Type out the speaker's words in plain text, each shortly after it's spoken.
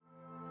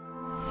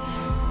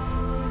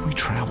we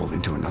travel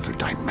into another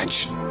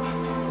dimension,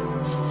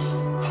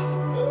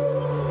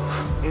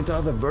 into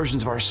other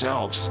versions of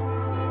ourselves.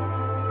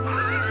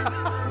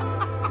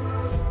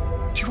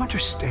 Do you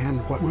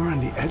understand what we're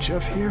on the edge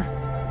of here?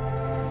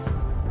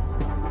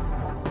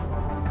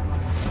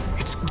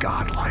 It's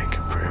godlike,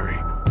 Prairie.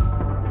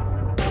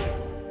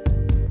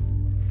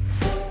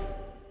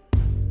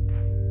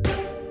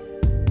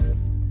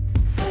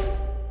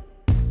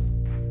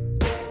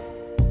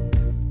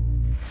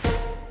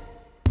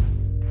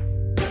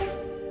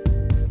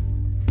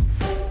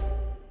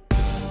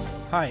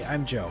 Hi,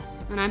 I'm Joe.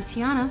 And I'm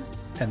Tiana.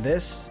 And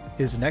this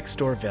is Next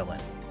Door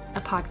Villain,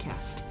 a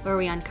podcast where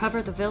we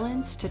uncover the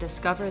villains to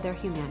discover their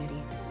humanity.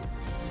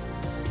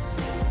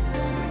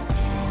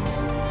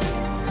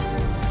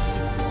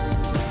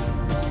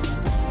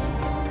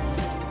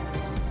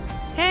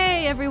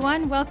 Hey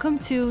everyone, welcome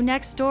to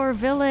Next Door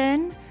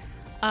Villain.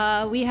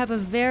 We have a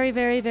very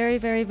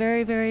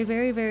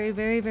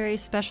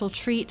special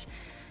treat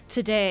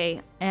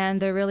today,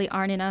 and there really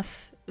aren't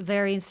enough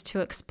varies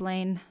to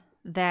explain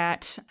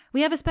that.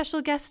 We have a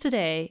special guest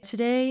today.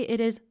 Today it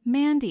is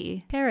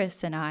Mandy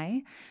Paris and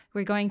I.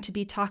 We're going to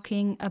be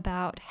talking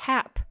about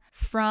Hap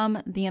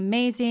from the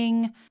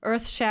amazing,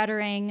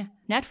 earth-shattering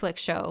Netflix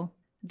show,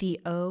 The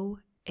OA.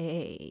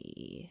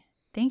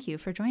 Thank you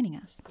for joining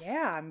us.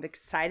 Yeah, I'm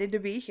excited to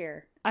be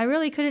here. I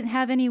really couldn't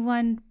have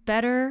anyone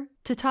better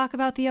to talk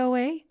about The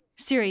OA.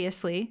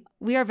 Seriously,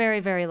 we are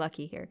very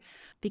lucky here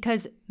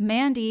because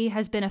Mandy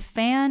has been a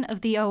fan of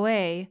The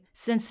OA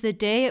since the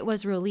day it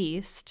was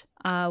released.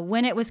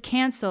 When it was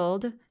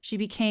canceled, she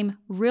became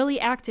really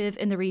active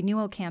in the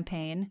renewal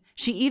campaign.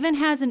 She even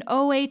has an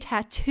OA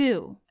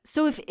tattoo.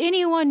 So if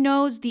anyone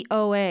knows the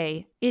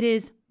OA, it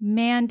is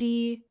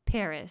Mandy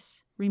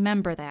Paris.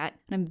 Remember that.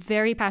 And I'm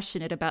very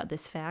passionate about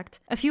this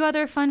fact. A few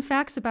other fun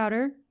facts about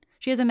her.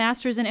 She has a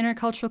master's in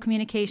intercultural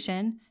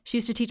communication. She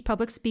used to teach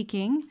public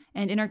speaking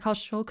and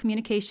intercultural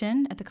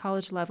communication at the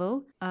college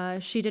level.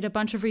 She did a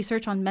bunch of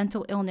research on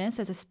mental illness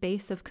as a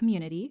space of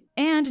community.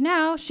 And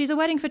now she's a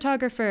wedding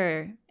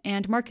photographer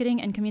and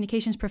marketing and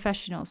communications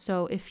professional.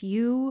 So if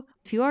you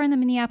are in the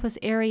Minneapolis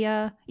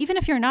area, even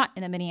if you're not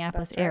in the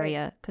Minneapolis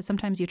area, because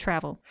sometimes you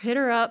travel, hit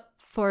her up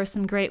for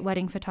some great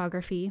wedding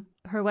photography.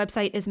 Her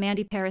website is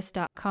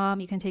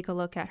mandyparis.com. You can take a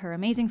look at her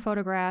amazing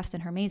photographs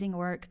and her amazing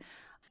work.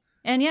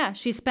 And yeah,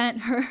 she spent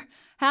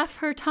half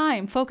her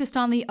time focused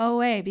on the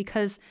OA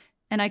because,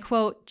 and I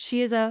quote,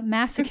 she is a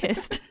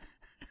masochist.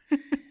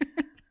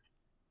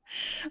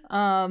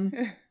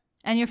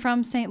 And you're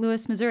from St.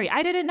 Louis, Missouri.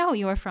 I didn't know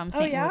you were from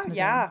St. Louis,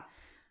 Missouri.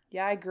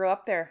 Yeah, I grew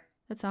up there.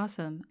 That's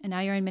awesome. And now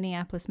you're in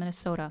Minneapolis,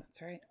 Minnesota.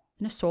 That's right.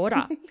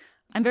 Minnesota.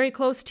 I'm very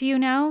close to you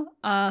now.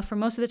 For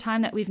most of the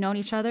time that we've known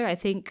each other, I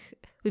think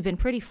we've been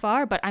pretty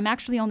far, but I'm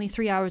actually only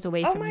 3 hours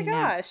away from you. Oh my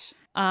gosh.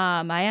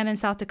 I am in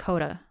South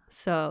Dakota.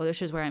 So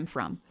this is where I'm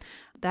from.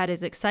 That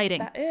is exciting.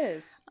 That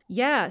is.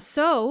 Yeah.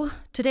 So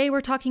today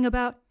we're talking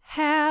about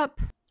Hap.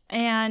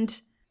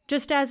 And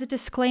just as a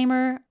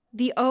disclaimer,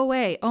 the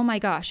OA. Oh my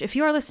gosh. If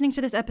you are listening to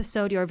this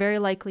episode, you're very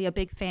likely a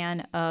big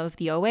fan of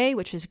the OA,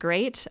 which is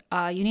great.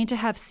 You need to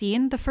have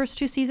seen the first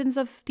 2 seasons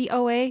of the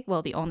OA.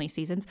 Well, the only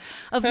seasons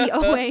of the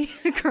OA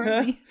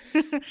currently.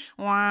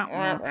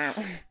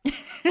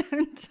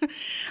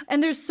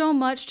 And there's so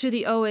much to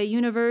the OA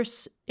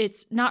universe.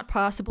 It's not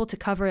possible to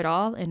cover it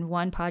all in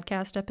one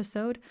podcast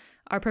episode.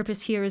 Our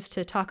purpose here is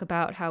to talk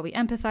about how we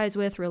empathize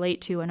with,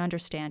 relate to, and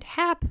understand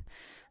Hap,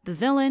 the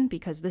villain,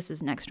 because this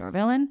is Next Door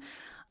Villain.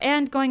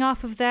 And going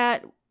off of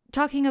that,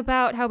 talking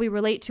about how we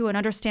relate to and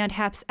understand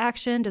Hap's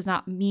action does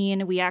not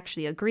mean we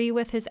actually agree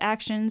with his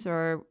actions,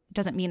 or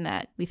doesn't mean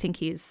that we think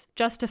he's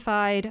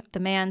justified. The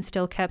man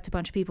still kept a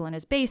bunch of people in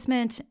his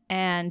basement,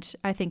 and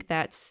I think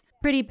that's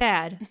pretty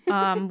bad.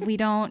 We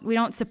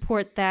don't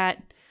support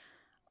that,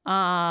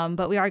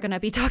 but we are going to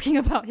be talking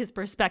about his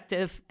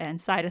perspective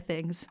and side of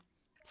things.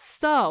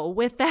 So,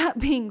 with that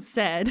being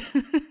said,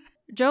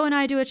 Joe and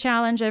I do a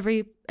challenge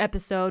every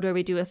episode where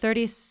we do a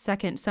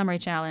 30-second summary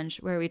challenge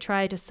where we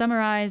try to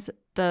summarize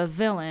the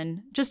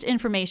villain, just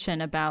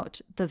information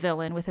about the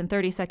villain within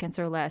 30 seconds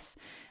or less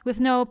with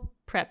no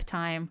prep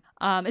time.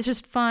 It's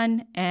just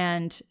fun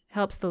and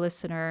helps the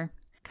listener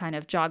kind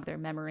of jog their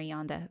memory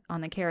on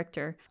the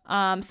character.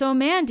 So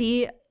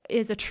Mandy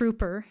is a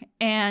trooper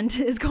and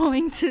is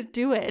going to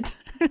do it.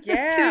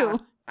 Yeah, too.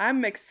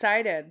 I'm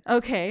excited.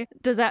 Okay.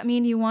 Does that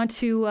mean you want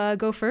to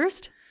go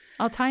first?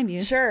 I'll time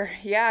you. Sure.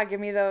 Yeah, give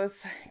me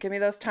those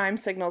time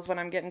signals when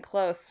I'm getting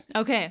close.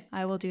 Okay,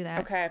 I will do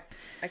that. Okay.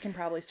 I can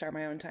probably start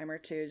my own timer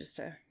too just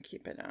to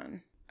keep it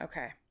on.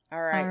 Okay.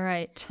 All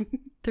right.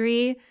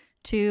 3,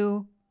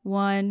 2,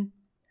 1,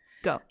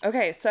 go.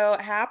 Okay, so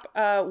Hap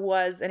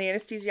was an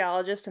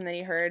anesthesiologist, and then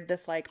he heard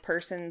this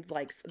person's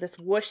this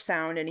whoosh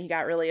sound, and he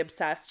got really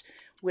obsessed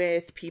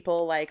with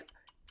people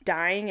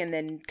dying and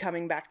then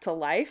coming back to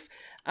life.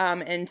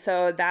 And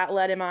so that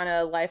led him on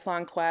a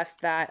lifelong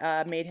quest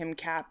that made him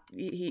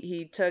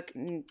he took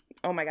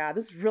oh my God,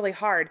 this is really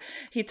hard.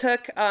 He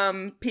took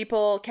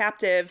people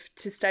captive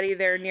to study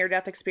their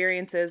near-death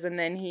experiences, and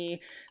then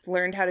he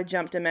learned how to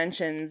jump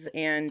dimensions,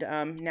 and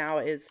now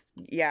is,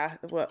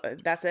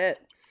 that's it.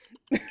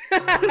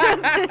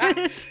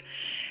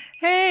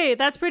 Hey,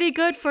 that's pretty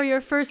good for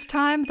your first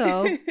time,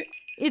 though.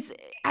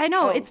 I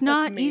know, it's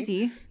not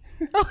easy.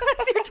 Oh,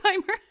 that's your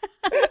timer.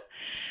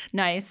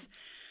 Nice.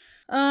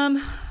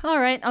 All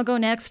right, I'll go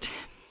next.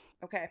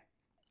 Okay.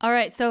 All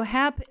right, so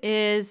Hap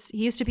he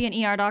used to be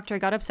an ER doctor,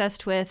 got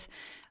obsessed with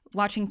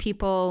watching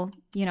people,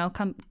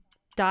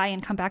 die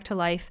and come back to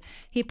life.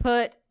 He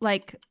put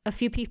like a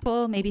few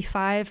people, maybe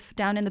 5,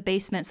 down in the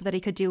basement so that he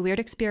could do weird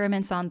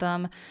experiments on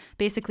them,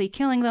 basically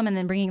killing them and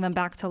then bringing them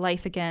back to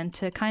life again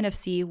to kind of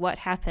see what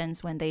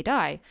happens when they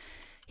die.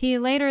 He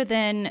later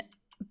then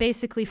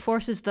basically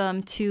forces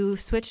them to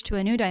switch to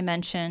a new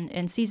dimension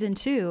in season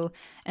 2,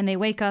 and they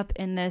wake up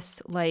in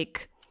this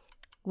like,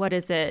 what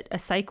is it? A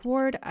psych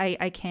ward? I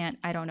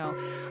don't know.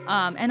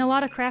 And a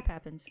lot of crap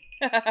happens.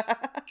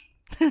 That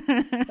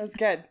was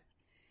good.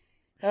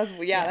 That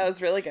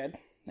was really good.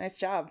 Nice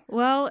job.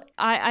 Well,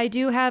 I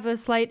do have a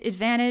slight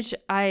advantage.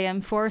 I am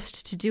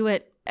forced to do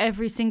it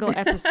every single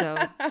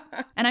episode.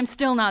 And I'm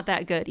still not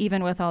that good,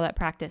 even with all that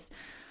practice.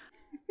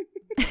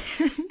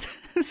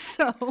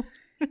 So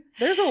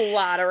there's a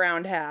lot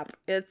around Hap.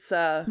 It's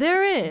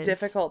there is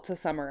difficult to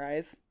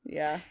summarize.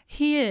 Yeah.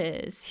 He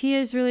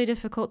is really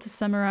difficult to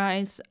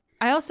summarize.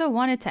 I also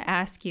wanted to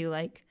ask you,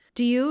 like,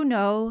 do you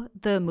know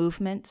the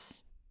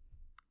movements?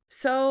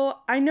 So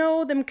I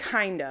know them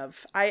kind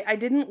of. I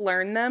didn't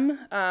learn them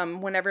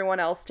when everyone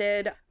else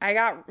did.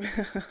 I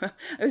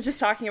was just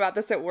talking about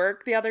this at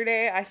work the other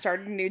day. I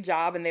started a new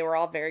job and they were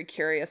all very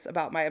curious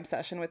about my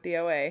obsession with the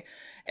OA.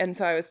 And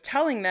so I was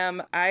telling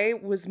them I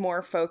was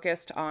more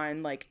focused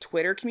on like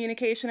Twitter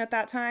communication at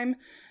that time.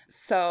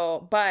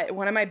 But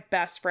one of my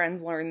best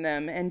friends learned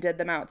them and did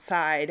them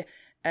outside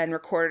and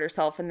recorded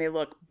herself, and they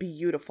look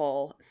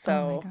beautiful. So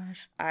oh my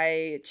gosh.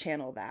 I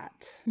channel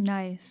that.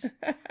 Nice.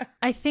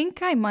 I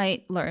think I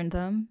might learn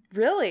them.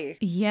 Really?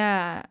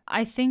 Yeah.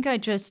 I think I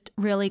just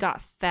really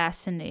got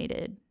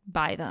fascinated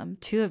by them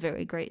to a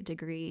very great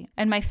degree.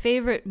 And my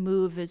favorite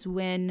move is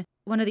when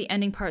one of the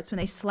ending parts, when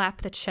they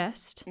slap the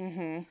chest.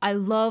 Mm-hmm. I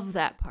love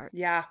that part.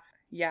 Yeah.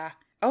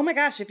 Oh my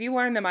gosh, if you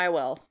learn them, I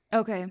will.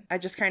 Okay. I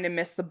just kind of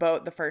missed the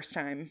boat the first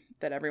time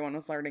that everyone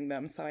was learning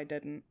them, so I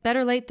didn't.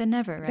 Better late than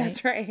never, right?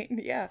 That's right,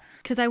 yeah.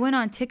 Because I went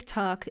on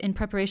TikTok in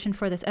preparation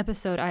for this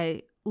episode.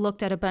 I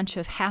looked at a bunch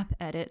of Hap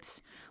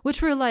edits,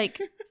 which were like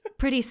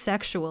pretty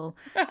sexual.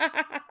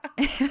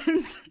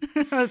 And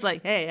I was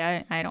like,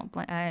 hey,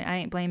 I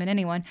ain't blaming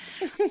anyone.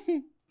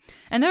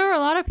 And there were a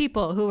lot of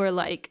people who were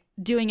like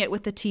doing it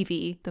with the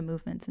TV, the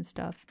movements and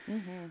stuff.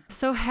 Mm-hmm.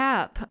 So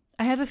Hap,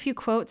 I have a few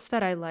quotes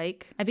that I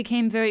like. I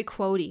became very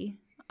quotey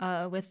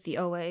with the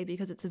OA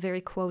because it's a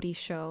very quotey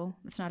show.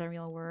 It's not a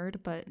real word,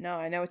 but... No,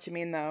 I know what you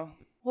mean, though.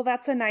 Well,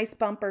 that's a nice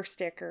bumper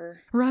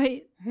sticker.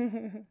 Right.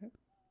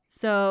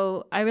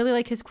 So I really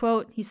like his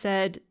quote. He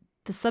said,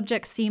 "The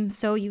subjects seem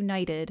so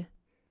united.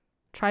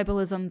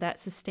 Tribalism that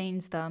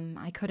sustains them.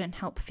 I couldn't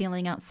help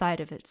feeling outside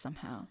of it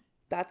somehow."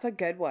 That's a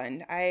good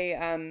one.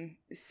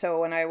 So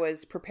when I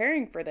was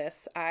preparing for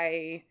this,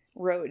 I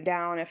wrote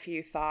down a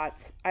few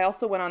thoughts. I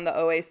also went on the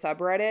OA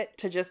subreddit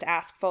to just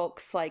ask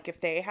folks like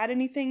if they had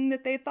anything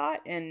that they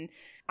thought. And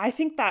I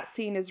think that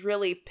scene is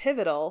really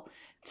pivotal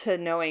to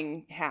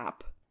knowing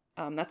Hap.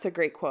 That's a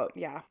great quote.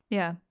 Yeah.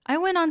 Yeah. I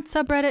went on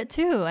subreddit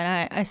too,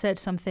 and I said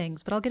some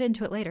things, but I'll get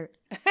into it later.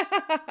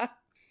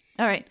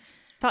 All right.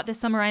 Thought this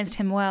summarized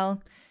him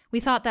well.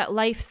 We thought that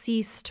life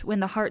ceased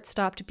when the heart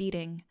stopped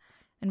beating,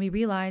 and we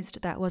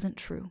realized that wasn't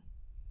true.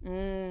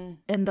 And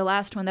the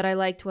last one that I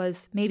liked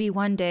was, "Maybe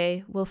one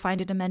day we'll find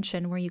a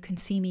dimension where you can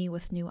see me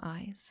with new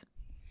eyes."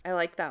 I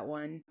like that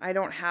one. I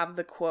don't have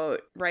the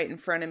quote right in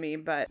front of me,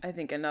 but I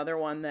think another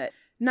one that,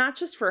 not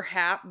just for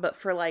Hap, but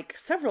for like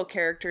several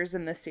characters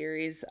in the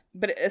series,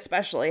 but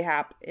especially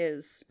Hap,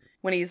 is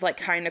when he's like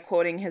kind of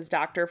quoting his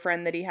doctor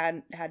friend that he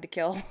had to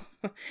kill.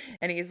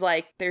 And he's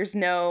like, "There's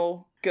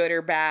no good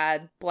or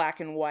bad, black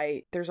and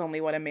white. There's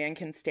only what a man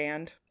can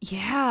stand."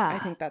 Yeah. I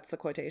think that's the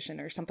quotation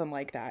or something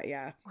like that.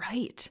 Yeah.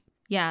 Right.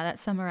 Yeah, that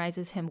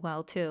summarizes him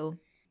well too.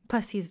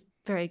 Plus, he's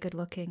very good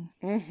looking.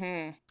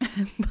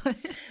 Mm-hmm.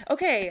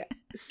 Okay,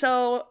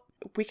 so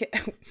we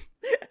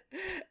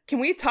can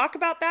we talk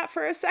about that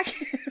for a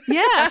second?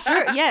 Yeah,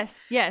 sure.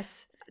 Yes.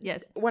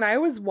 When I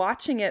was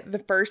watching it the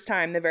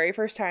very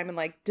first time in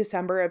like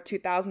December of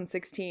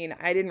 2016,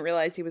 I didn't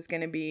realize he was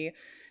going to be,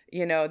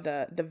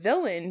 the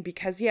villain,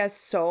 because he has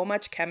so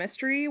much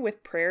chemistry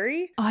with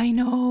Prairie. I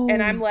know.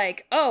 And I'm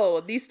like,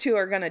 oh, these two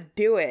are going to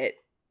do it.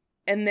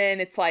 And then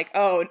it's like,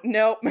 oh,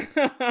 nope.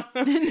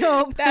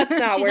 Nope. That's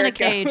not She's where in a it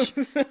cage.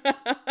 goes.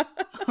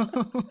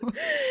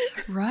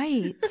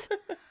 Right.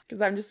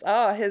 Because I'm just,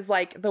 his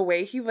like, the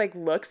way he like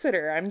looks at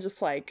her, I'm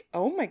just like,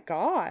 oh my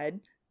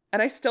God.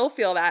 And I still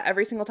feel that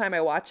every single time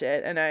I watch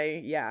it. And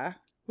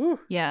Whew.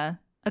 Yeah.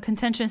 A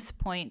contentious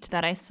point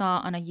that I saw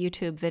on a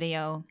YouTube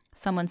video,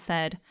 someone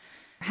said,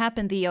 Hap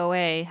and the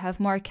OA have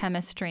more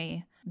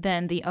chemistry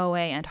than the OA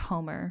and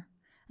Homer.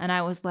 And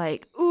I was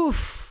like,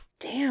 oof.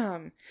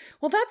 Damn.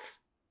 Well,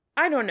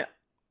 I don't know.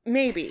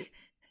 Maybe.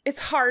 It's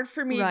hard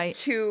for me Right.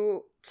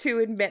 to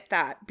admit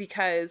that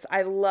because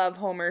I love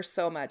Homer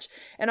so much.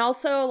 And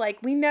also,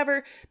 like,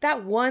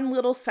 that one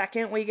little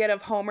second we get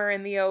of Homer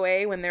in the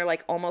OA when they're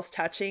like almost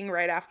touching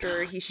right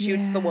after he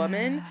shoots the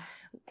woman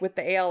with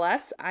the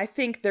ALS, I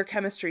think their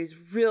chemistry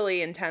is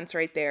really intense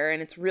right there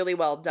and it's really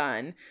well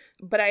done.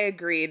 But I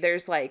agree.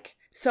 There's like,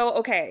 so,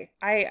 okay,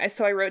 I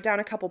wrote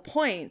down a couple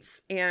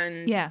points,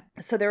 and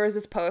so there was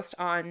this post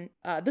on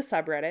the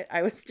subreddit.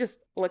 I was just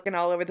looking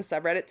all over the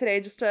subreddit today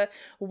just to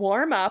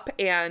warm up,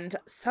 and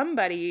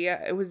somebody,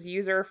 it was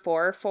user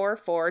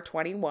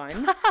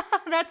 44421.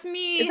 That's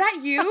me. Is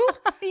that you?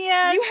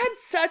 Yes. You had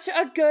such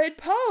a good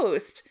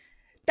post.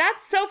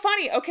 That's so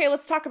funny. Okay,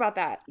 let's talk about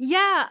that.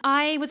 Yeah,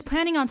 I was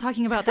planning on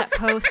talking about that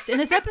post in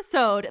this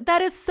episode.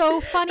 That is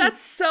so funny.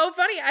 That's so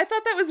funny. I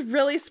thought that was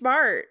really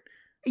smart.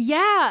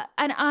 Yeah,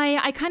 and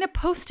I kind of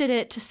posted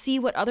it to see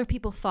what other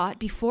people thought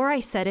before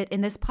I said it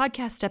in this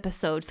podcast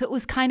episode. So it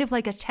was kind of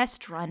like a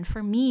test run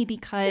for me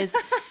because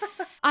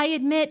I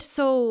admit,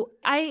 so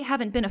I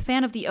haven't been a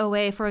fan of the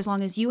OA for as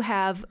long as you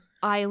have.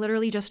 I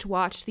literally just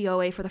watched the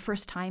OA for the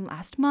first time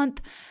last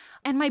month.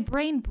 And my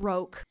brain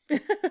broke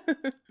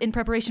in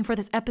preparation for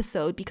this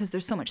episode because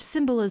there's so much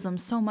symbolism,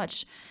 so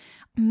much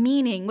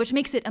meaning, which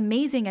makes it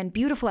amazing and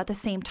beautiful at the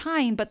same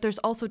time. But there's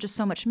also just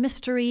so much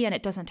mystery, and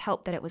it doesn't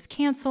help that it was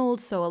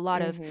canceled. So a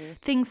lot of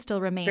things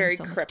still remain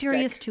so cryptic.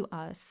 mysterious to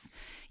us.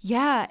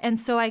 Yeah. And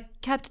so I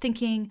kept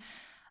thinking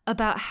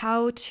about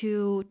how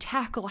to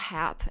tackle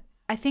Hap.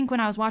 I think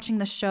when I was watching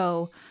the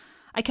show,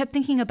 I kept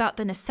thinking about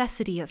the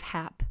necessity of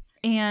Hap.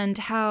 And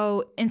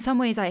how, in some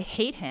ways, I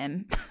hate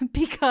him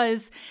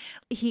because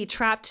he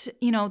trapped,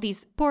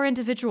 these poor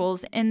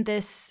individuals in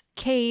this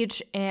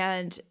cage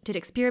and did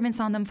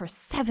experiments on them for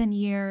 7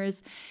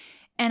 years.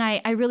 And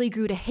I really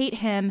grew to hate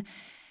him.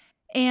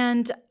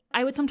 And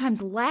I would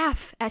sometimes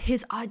laugh at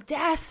his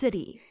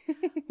audacity.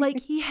 Like,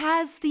 he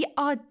has the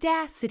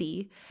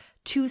audacity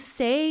to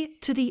say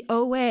to the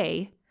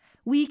OA,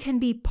 we can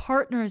be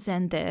partners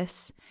in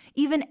this,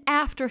 even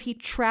after he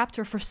trapped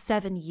her for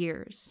 7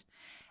 years.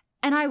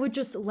 And I would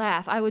just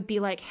laugh. I would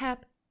be like,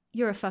 Hap,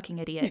 you're a fucking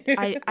idiot.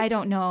 I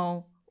don't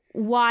know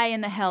why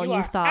in the hell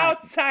you thought.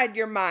 Outside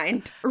your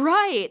mind.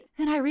 Right.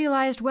 And I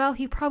realized, well,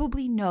 he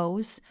probably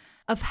knows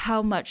of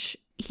how much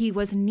he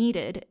was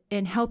needed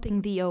in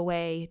helping the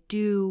OA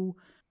do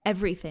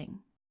everything.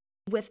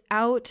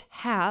 Without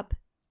Hap,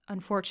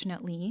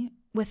 unfortunately,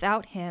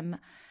 without him,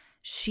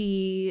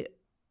 she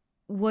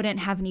wouldn't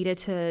have needed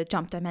to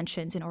jump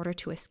dimensions in order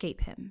to escape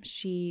him.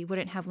 She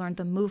wouldn't have learned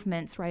the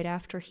movements right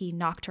after he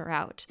knocked her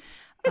out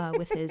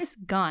with his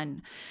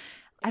gun.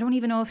 I don't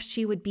even know if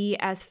she would be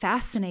as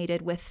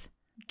fascinated with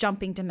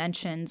jumping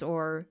dimensions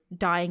or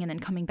dying and then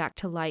coming back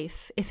to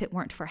life if it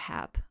weren't for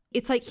Hap.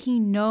 It's like he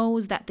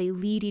knows that they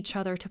lead each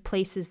other to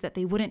places that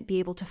they wouldn't be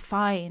able to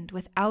find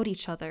without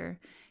each other.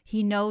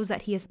 He knows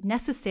that he is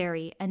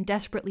necessary and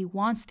desperately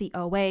wants the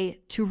OA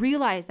to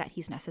realize that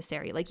he's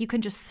necessary. Like, you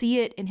can just see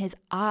it in his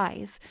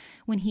eyes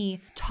when he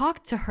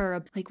talked to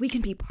her, like, we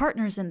can be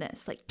partners in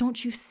this. Like,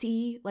 don't you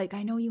see? Like,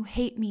 I know you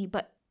hate me,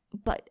 but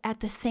at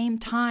the same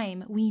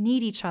time, we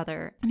need each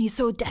other. And he's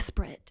so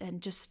desperate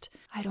and just,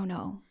 I don't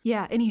know.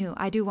 Yeah, anywho,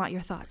 I do want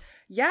your thoughts.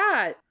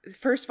 Yeah.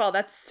 First of all,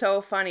 that's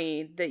so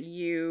funny that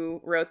you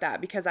wrote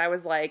that because I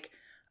was like,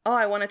 oh,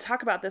 I want to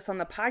talk about this on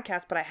the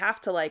podcast, but I have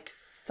to like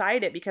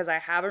cite it because I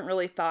haven't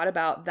really thought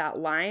about that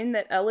line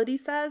that Elodie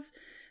says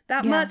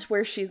that much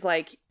where she's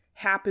like,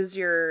 Hap is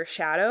your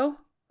shadow.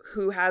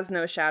 Who has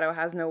no shadow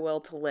has no will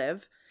to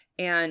live.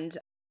 And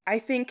I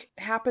think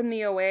Hap and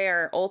the OA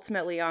are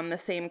ultimately on the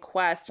same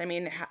quest. I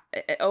mean,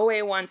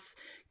 OA wants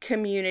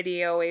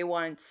community, OA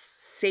wants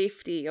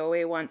safety,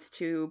 OA wants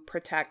to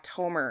protect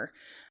Homer,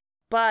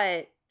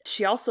 but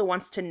she also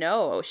wants to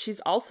know. She's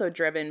also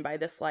driven by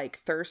this like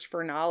thirst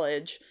for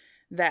knowledge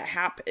that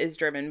Hap is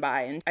driven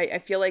by. And I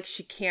feel like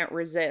she can't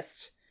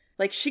resist.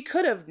 Like, she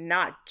could have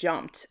not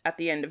jumped at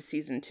the end of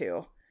season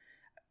 2.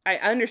 I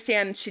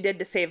understand she did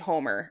to save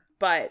Homer,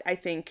 but I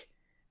think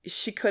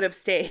she could have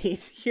stayed,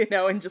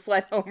 and just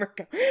let Homer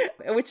go,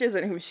 which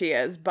isn't who she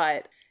is.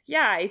 But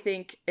yeah, I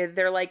think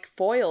they're like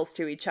foils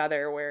to each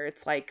other where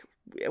it's like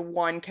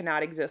one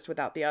cannot exist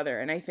without the other.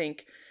 And I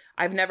think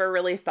I've never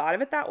really thought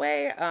of it that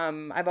way.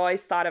 I've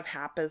always thought of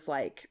Hap as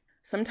like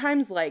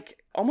sometimes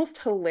like almost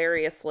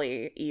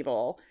hilariously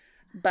evil.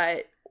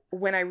 But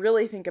when I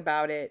really think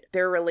about it,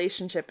 their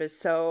relationship is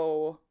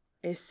so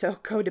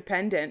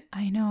codependent.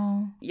 I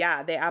know.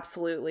 Yeah, they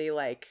absolutely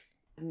like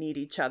need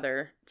each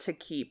other to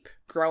keep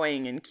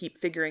growing and keep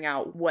figuring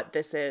out what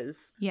this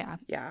is. Yeah.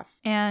 Yeah.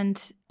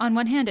 And on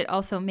one hand, it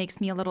also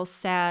makes me a little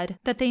sad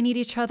that they need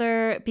each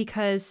other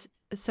because,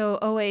 so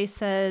OA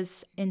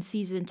says in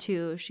season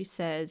 2, she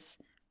says,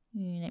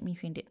 let me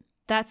find it.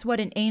 That's what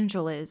an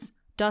angel is.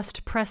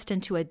 Dust pressed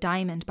into a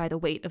diamond by the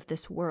weight of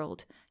this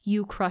world.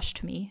 You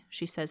crushed me,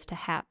 she says to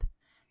Hap.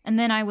 And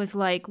then I was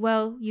like,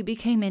 well, you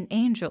became an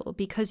angel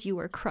because you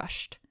were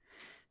crushed.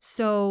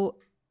 So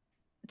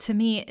to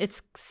me,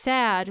 it's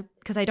sad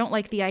because I don't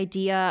like the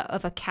idea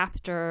of a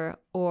captor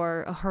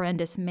or a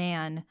horrendous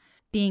man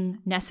being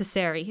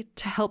necessary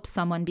to help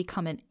someone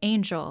become an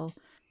angel,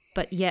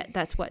 but yet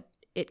that's what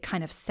it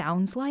kind of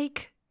sounds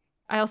like.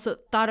 I also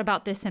thought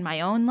about this in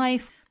my own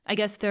life. I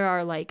guess there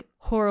are like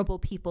horrible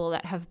people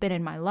that have been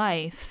in my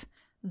life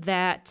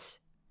that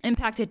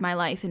impacted my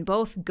life in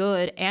both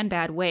good and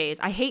bad ways.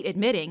 I hate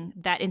admitting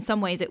that in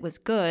some ways it was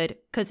good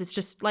because it's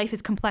just life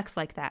is complex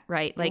like that,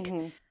 right? Like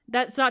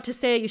that's not to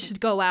say you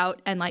should go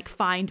out and like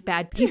find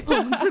bad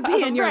people to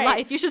be in your Right.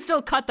 life. You should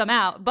still cut them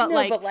out. But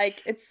No, but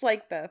like it's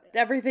like the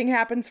everything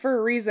happens for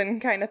a reason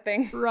kind of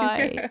thing.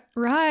 right,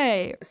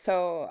 right.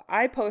 So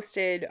I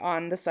posted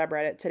on the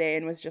subreddit today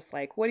and was just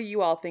like, what do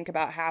you all think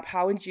about Hap?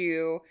 How would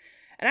you?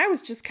 And I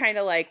was just kind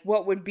of like,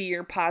 what would be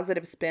your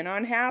positive spin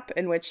on Hap?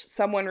 In which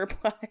someone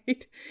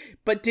replied,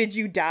 but did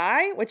you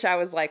die? Which I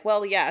was like,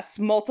 well, yes,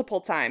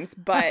 multiple times.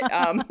 But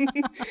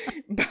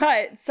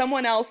but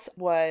someone else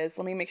was,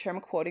 let me make sure I'm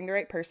quoting the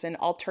right person,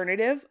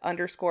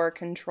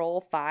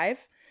 alternative_control5.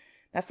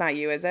 That's not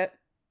you, is it?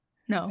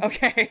 No.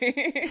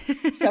 Okay.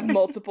 Just have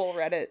multiple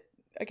Reddit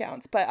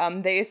accounts.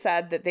 But they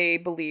said that they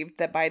believed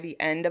that by the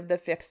end of the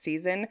 5th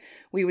season,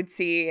 we would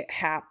see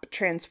Hap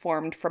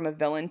transformed from a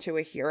villain to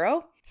a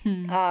hero.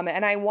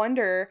 And I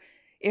wonder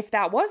if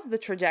that was the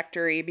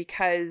trajectory,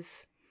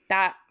 because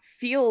that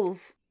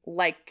feels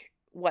like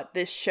what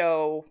this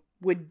show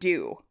would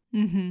do.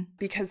 Mm-hmm.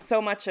 Because so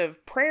much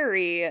of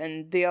Prairie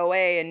and the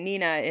OA and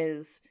Nina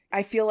is,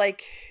 I feel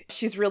like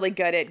she's really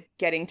good at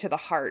getting to the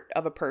heart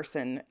of a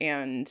person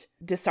and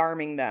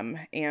disarming them.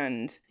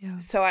 And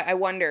so I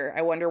wonder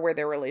where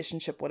their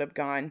relationship would have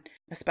gone,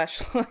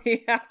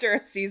 especially after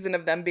a season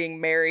of them being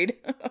married.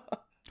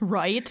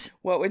 Right.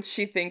 What would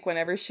she think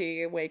whenever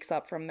she wakes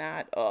up from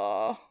that?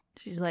 Oh,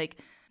 She's like,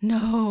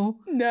 no.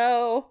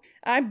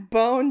 I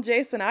boned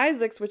Jason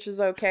Isaacs, which is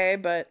okay,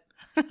 but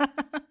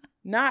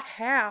not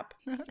Hap.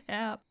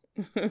 Hap.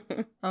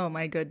 Oh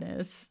my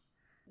goodness.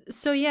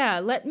 So yeah,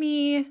 let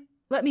me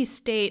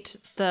state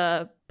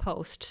the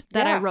post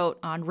that I wrote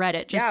on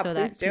Reddit, just so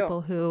that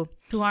people who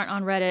aren't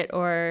on Reddit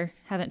or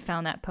haven't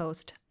found that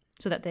post,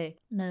 so that they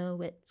know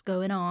what's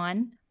going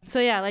on. So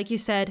yeah, like you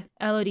said,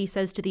 Elodie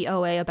says to the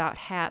OA about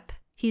Hap,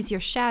 he's your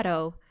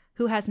shadow.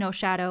 Who has no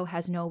shadow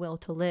has no will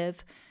to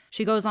live.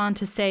 She goes on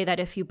to say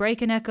that if you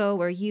break an echo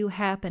where you,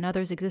 Hap, and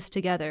others exist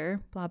together,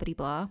 blah, blah,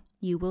 blah,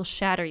 you will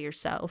shatter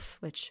yourself,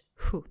 which,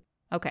 whew,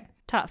 okay,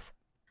 tough.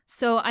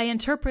 So I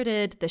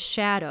interpreted the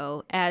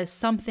shadow as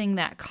something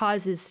that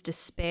causes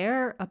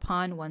despair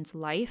upon one's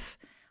life,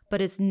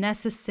 but is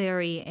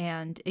necessary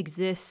and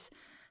exists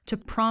to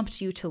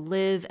prompt you to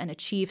live and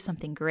achieve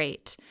something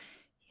great.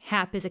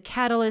 Hap is a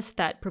catalyst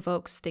that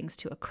provokes things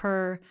to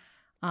occur.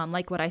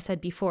 Like what I said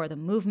before, the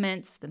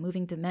movements, the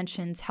moving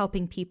dimensions,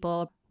 helping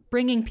people,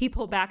 bringing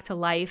people back to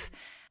life.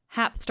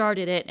 Hap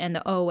started it and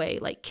the OA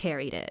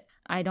carried it.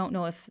 I don't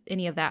know if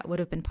any of that would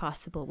have been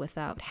possible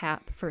without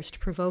Hap first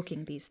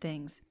provoking these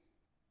things.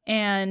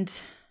 And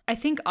I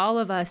think all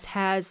of us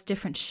has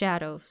different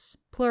shadows,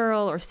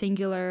 plural or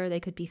singular. They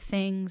could be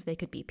things, they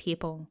could be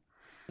people.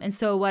 And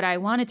so what I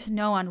wanted to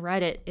know on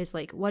Reddit is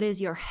what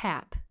is your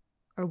Hap?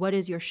 Or what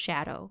is your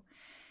shadow?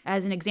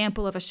 As an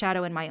example of a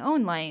shadow in my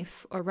own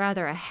life, or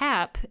rather a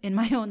Hap in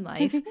my own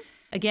life,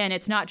 again,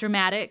 it's not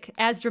dramatic,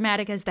 as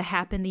dramatic as the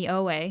Hap in the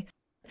OA.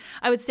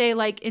 I would say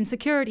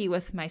insecurity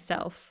with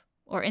myself,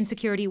 or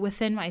insecurity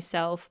within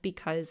myself,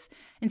 because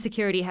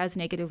insecurity has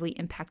negatively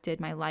impacted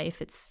my life.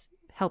 It's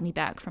held me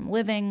back from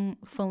living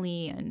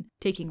fully and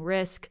taking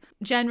risk.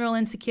 General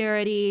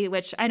insecurity,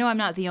 which I know I'm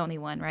not the only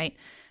one, right?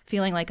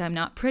 Feeling like I'm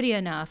not pretty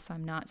enough,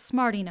 I'm not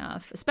smart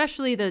enough,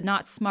 especially the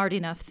not smart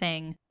enough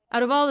thing.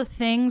 Out of all the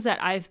things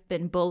that I've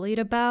been bullied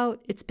about,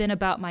 it's been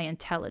about my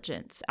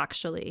intelligence,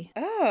 actually.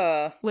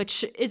 Oh.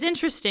 Which is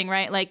interesting,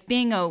 right?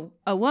 Being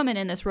a woman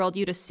in this world,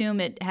 you'd assume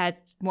it had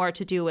more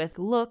to do with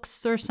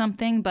looks or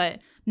something, but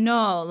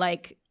no,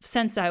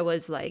 since I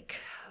was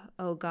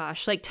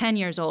 10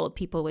 years old,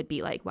 people would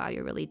be like, wow,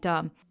 you're really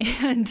dumb.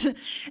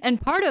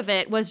 And part of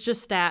it was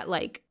just that,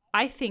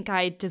 I think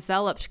I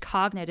developed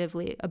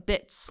cognitively a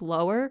bit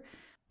slower.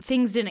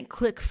 Things didn't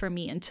click for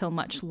me until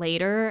much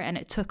later, and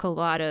it took a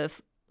lot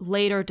of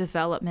later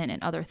development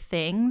and other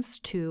things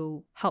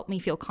to help me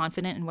feel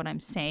confident in what I'm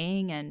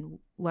saying and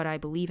what I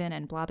believe in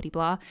and blah, blah,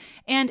 blah.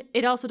 And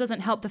it also doesn't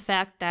help the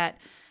fact that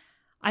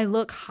I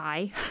look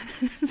high.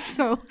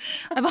 So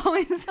I've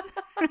always...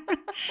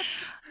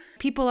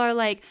 People are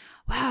like,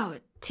 wow,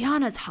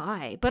 Tiana's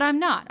high, but I'm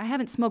not. I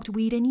haven't smoked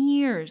weed in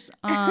years.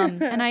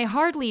 And I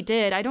hardly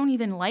did. I don't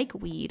even like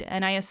weed.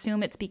 And I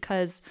assume it's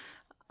because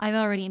I've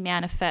already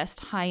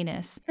manifest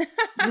highness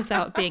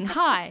without being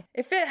high.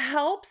 If it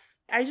helps,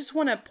 I just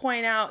want to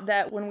point out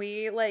that when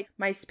we,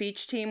 my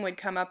speech team would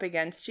come up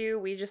against you,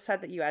 we just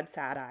said that you had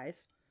sad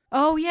eyes.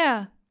 Oh,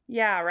 yeah.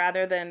 Yeah,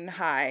 rather than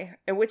high,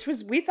 which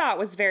we thought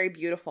was very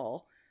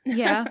beautiful.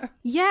 Yeah.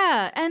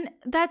 Yeah. And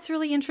that's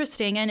really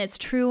interesting. And it's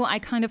true. I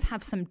kind of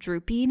have some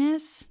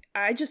droopiness.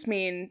 I just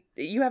mean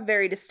you have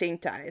very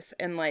distinct eyes.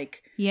 And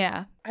like,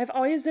 Yeah. I've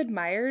always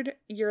admired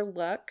your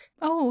look.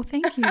 Oh,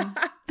 thank you.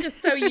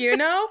 Just so you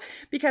know,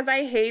 because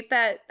I hate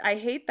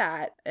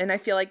that. And I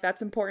feel like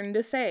that's important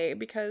to say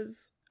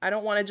because I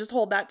don't want to just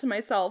hold that to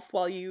myself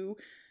while you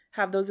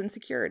have those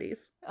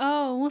insecurities.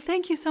 Oh, well,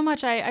 thank you so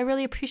much. I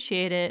really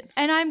appreciate it.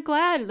 And I'm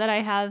glad that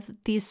I have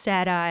these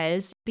sad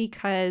eyes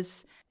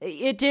because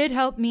it did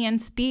help me in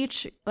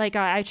speech. Like,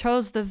 I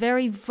chose the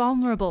very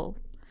vulnerable,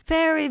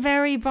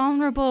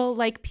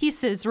 like,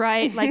 pieces,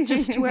 right? Like,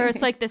 just where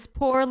it's like this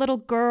poor little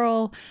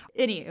girl.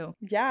 Anywho.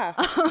 Yeah.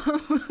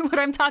 What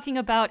I'm talking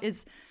about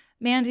is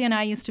Mandy and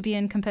I used to be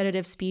in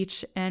competitive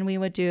speech, and we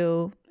would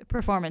do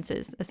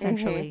performances,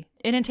 essentially.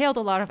 It entailed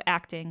a lot of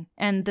acting,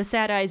 and the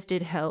sad eyes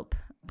did help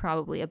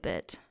probably a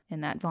bit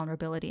in that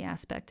vulnerability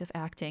aspect of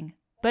acting.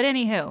 But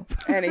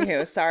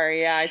anywho,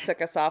 sorry. Yeah, I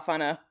took us off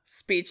on a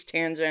speech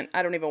tangent.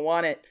 I don't even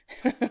want it.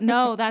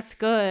 No, that's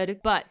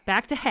good. But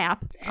back to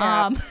HAP.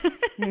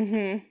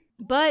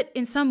 But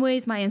in some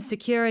ways, my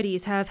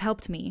insecurities have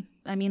helped me.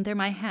 I mean, they're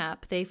my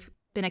HAP. They've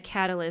been a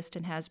catalyst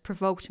and has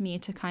provoked me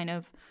to kind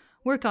of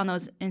work on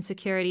those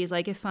insecurities.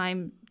 Like if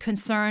I'm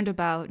concerned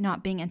about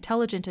not being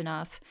intelligent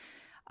enough,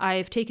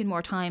 I've taken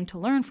more time to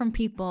learn from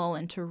people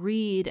and to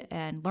read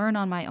and learn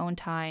on my own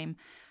time.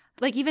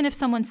 Like, even if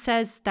someone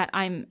says that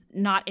I'm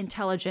not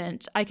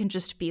intelligent, I can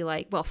just be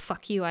like, well,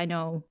 fuck you. I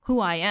know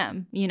who I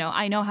am. You know,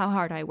 I know how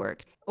hard I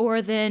work. Or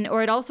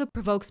it also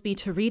provokes me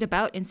to read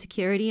about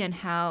insecurity and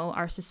how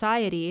our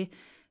society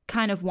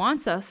kind of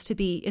wants us to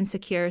be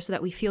insecure so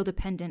that we feel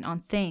dependent on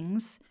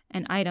things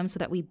and items so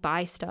that we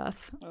buy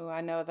stuff. Oh,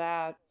 I know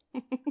that.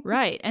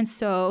 Right. And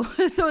so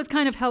it's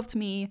kind of helped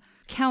me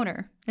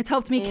counter. It's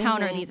helped me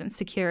counter these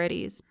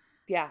insecurities.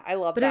 Yeah, I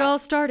love that. But it all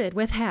started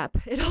with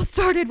HAP. It all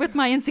started with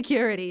my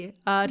insecurity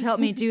to help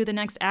me do the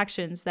next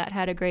actions that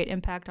had a great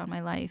impact on my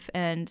life.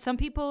 And some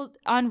people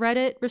on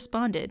Reddit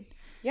responded.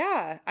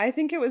 Yeah, I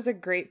think it was a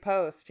great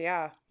post.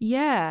 Yeah.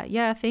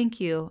 Yeah,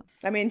 thank you.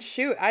 I mean,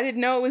 shoot, I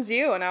didn't know it was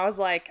you, and I was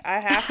like, I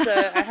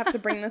have to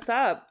bring this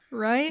up.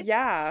 Right?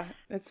 Yeah,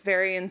 it's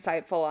very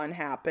insightful on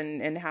HAP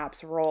and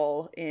HAP's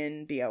role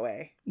in the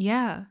OA.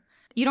 Yeah.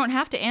 You don't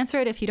have to answer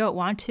it if you don't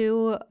want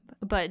to,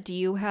 but do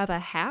you have a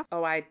HAP?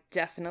 Oh, I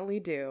definitely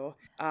do.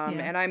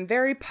 And I'm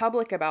very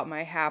public about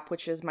my HAP,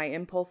 which is my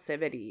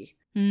impulsivity.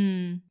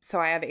 So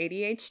I have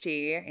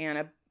ADHD,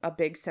 and a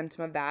big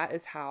symptom of that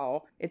is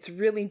how it's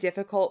really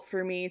difficult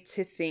for me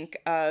to think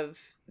of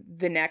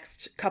the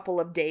next couple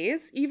of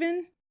days,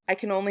 even. I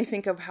can only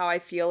think of how I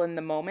feel in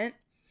the moment.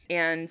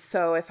 And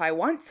so if I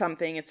want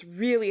something, it's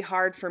really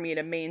hard for me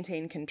to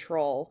maintain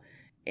control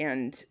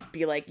and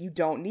be like, you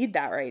don't need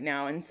that right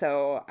now. And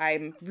so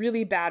I'm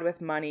really bad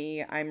with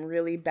money. I'm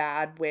really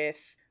bad with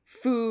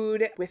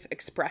food, with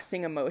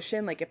expressing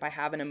emotion. Like if I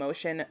have an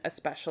emotion,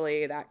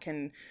 especially, that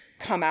can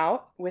come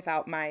out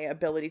without my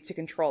ability to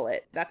control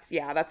it. That's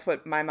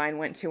what my mind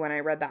went to when I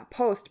read that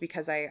post,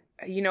 because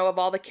of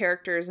all the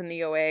characters in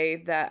the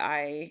OA that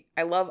I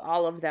love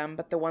all of them,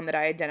 but the one that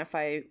I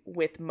identify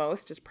with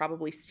most is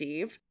probably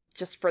Steve.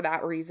 Just for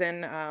that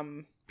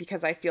reason,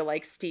 because I feel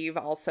like Steve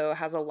also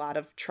has a lot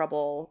of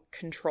trouble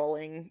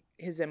controlling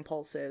his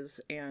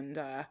impulses. And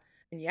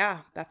yeah,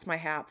 that's my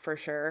HAP for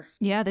sure.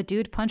 Yeah, the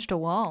dude punched a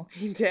wall.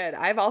 He did.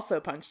 I've also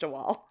punched a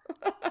wall.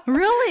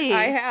 Really?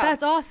 I have.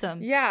 That's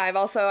awesome. Yeah,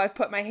 I've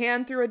put my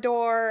hand through a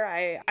door.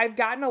 I've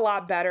gotten a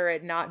lot better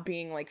at not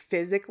being like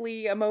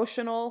physically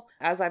emotional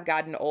as I've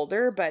gotten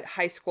older, but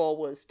high school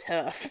was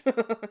tough.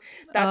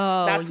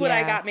 That's what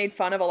I got made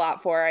fun of a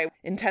lot for.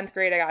 In 10th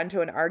grade, I got into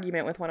an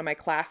argument with one of my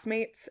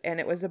classmates, and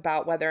it was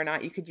about whether or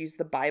not you could use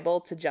the Bible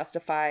to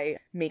justify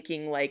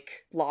making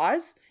like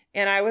laws.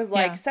 And I was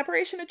like,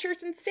 separation of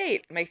church and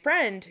state. My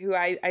friend, who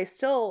I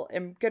still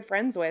am good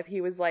friends with,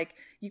 he was like,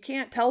 you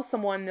can't tell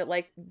someone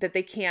that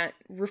they can't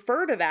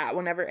refer to that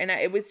whenever. And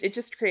it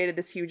just created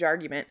this huge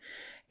argument.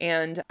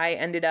 And I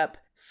ended up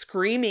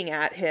screaming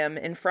at him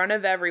in front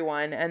of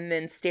everyone, and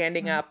then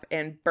standing up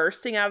and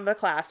bursting out of the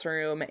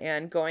classroom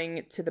and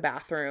going to the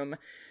bathroom,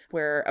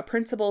 where a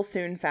principal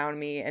soon found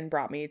me and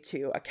brought me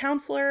to a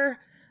counselor,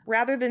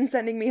 rather than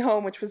sending me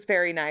home, which was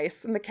very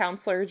nice. And the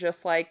counselor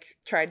just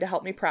tried to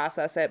help me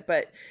process it.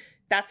 But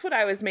that's what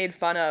I was made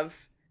fun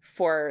of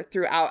for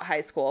throughout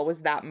high school,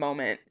 was that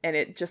moment. And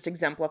it just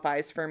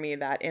exemplifies for me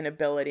that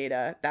inability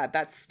to,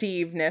 that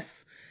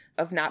Steve-ness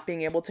of not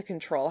being able to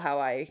control how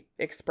I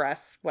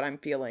express what I'm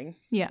feeling.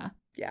 Yeah.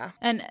 Yeah.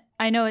 And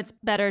I know it's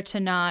better to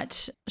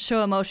not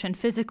show emotion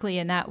physically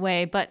in that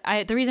way, but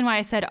the reason why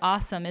I said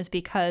awesome is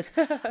because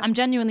I'm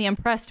genuinely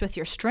impressed with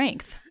your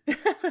strength.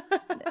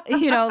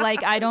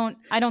 I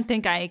don't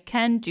think I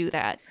can do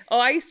that. Oh,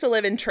 I used to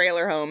live in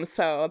trailer homes,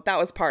 so that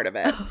was part of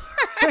it.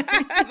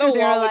 The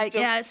wall was like,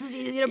 this is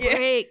easy to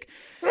break.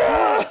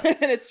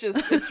 And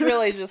it's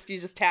really just,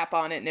 you just tap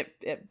on it and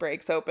it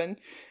breaks open.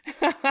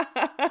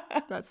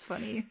 That's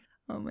funny.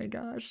 Oh my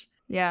gosh.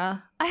 Yeah.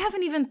 I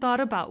haven't even thought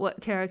about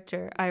what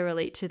character I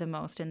relate to the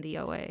most in the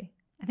OA.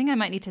 I think I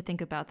might need to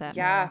think about that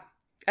more.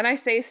 And I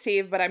say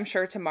Steve, but I'm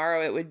sure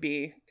tomorrow it would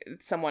be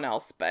someone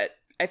else. But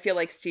I feel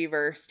like Steve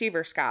or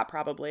Scott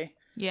probably.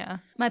 Yeah.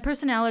 My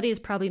personality is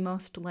probably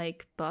most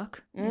like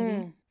Buck.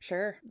 Maybe.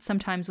 Sure.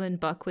 Sometimes when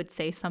Buck would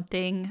say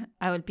something,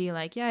 I would be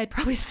like, yeah, I'd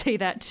probably say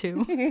that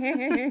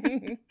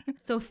too.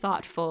 So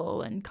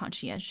thoughtful and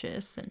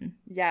conscientious and,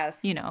 Yes.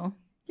 you know.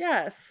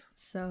 Yes.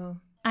 So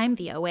I'm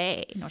the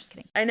OA. No, just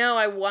kidding. I know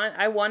I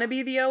want to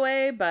be the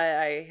OA, but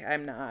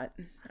I'm not.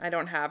 I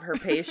don't have her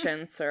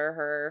patience or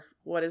her,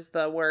 what is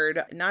the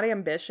word? Not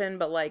ambition,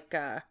 but like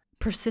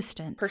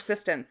Persistence.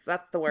 persistence.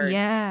 That's the word.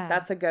 Yeah.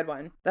 That's a good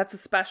one. That's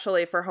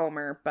especially for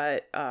Homer,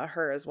 but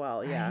her as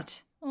well. Yeah.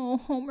 Right. Oh,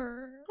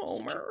 Homer. Such a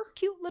Homer.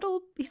 cute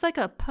little, he's like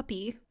a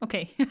puppy.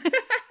 Okay.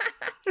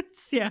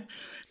 Yeah.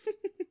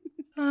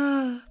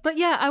 But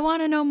yeah, I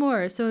want to know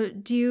more. So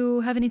do you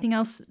have anything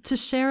else to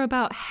share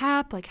about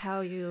Hap, like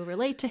how you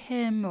relate to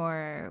him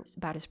or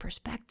about his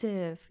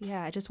perspective?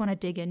 Yeah, I just want to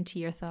dig into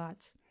your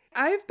thoughts.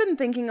 I've been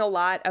thinking a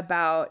lot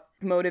about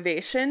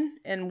motivation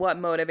and what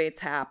motivates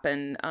Hap,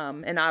 and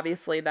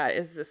obviously that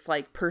is this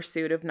like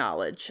pursuit of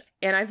knowledge.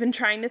 And I've been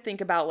trying to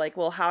think about like,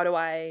 well, how do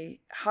I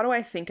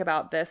think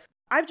about this?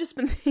 I've just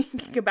been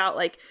thinking about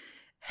like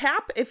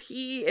Hap, if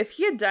he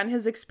had done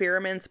his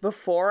experiments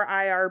before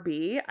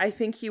IRB, I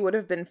think he would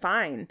have been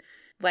fine.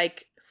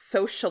 Like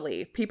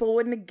socially, people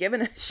wouldn't have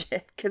given a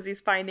shit because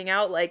he's finding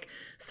out like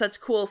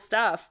such cool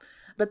stuff.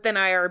 But then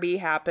IRB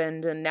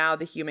happened, and now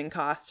the human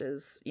cost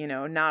is,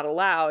 not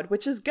allowed,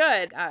 which is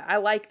good. I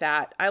like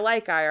that. I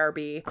like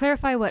IRB.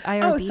 Clarify what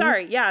IRB is. Oh,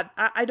 sorry. Yeah.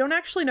 I don't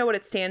actually know what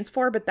it stands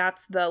for, but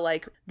that's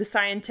the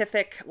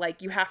scientific,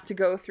 like you have to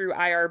go through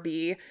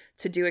IRB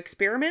to do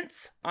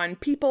experiments on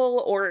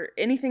people or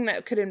anything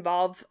that could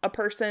involve a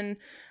person.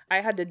 I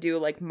had to do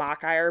like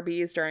mock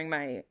IRBs during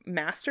my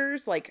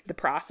master's, like the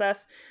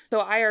process.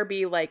 So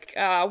IRB, like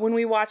when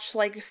we watch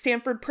like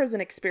Stanford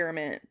prison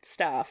experiment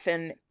stuff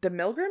and the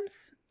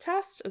Milgram's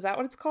test, is that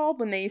what it's called?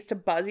 When they used to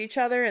buzz each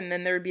other and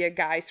then there would be a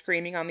guy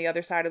screaming on the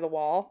other side of the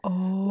wall.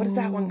 Oh. What is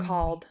that one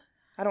called?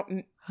 I don't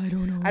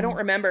know. I don't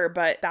remember,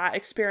 but that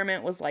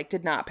experiment was like,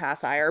 did not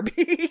pass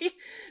IRB.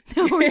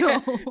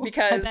 No.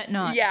 Because, I bet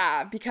not.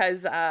 yeah,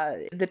 because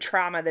the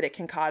trauma that it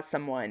can cause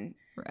someone.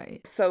 Right.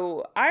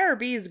 So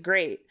IRB is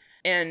great.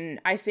 And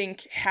I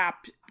think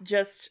Hap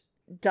just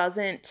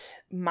doesn't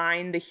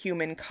mind the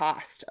human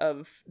cost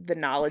of the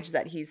knowledge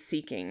that he's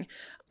seeking.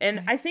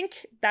 And I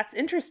think that's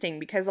interesting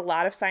because a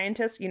lot of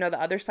scientists, the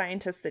other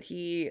scientists that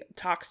he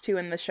talks to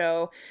in the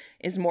show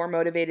is more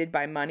motivated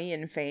by money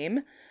and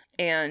fame.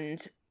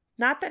 And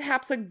not that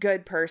Hap's a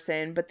good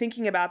person, but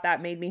thinking about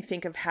that made me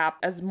think of Hap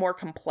as more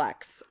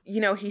complex.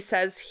 He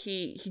says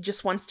he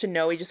just wants to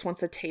know, he just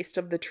wants a taste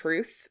of the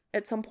truth.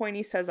 At some point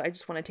he says, I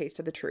just want a taste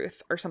of the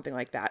truth or something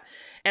like that.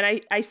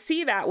 And I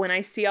see that when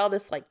I see all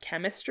this like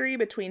chemistry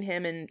between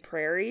him and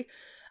Prairie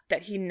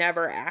that he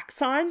never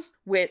acts on,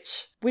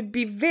 which would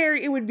be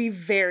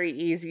very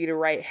easy to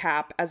write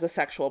Hap as a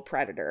sexual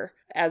predator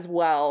as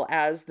well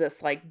as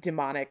this like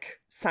demonic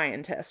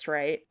scientist,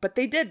 right? But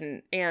they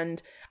didn't.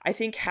 And I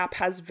think Hap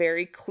has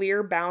very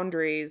clear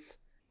boundaries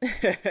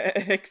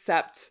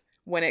except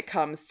when it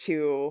comes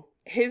to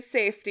his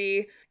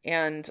safety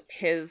and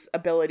his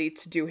ability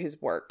to do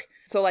his work.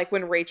 So like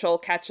when Rachel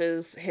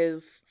catches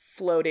his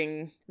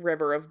floating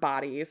river of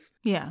bodies,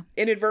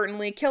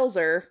 inadvertently kills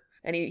her.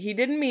 And he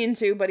didn't mean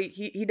to, but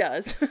he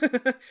does.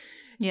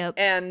 Yep.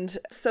 And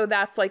so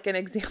that's like an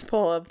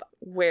example of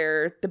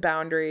where the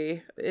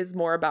boundary is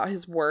more about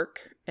his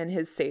work and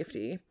his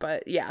safety.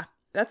 But yeah,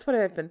 that's what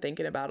I've been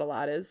thinking about a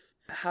lot, is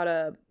how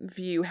to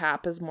view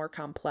Hap as more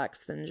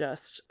complex than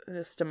just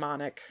this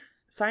demonic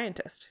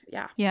scientist.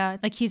 Yeah. Yeah,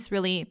 like he's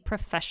really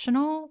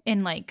professional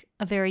in like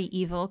a very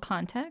evil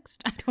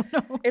context. I don't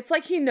know. It's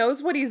like he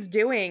knows what he's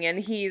doing and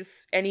he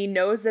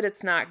knows that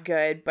it's not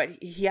good,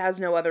 but he has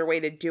no other way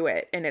to do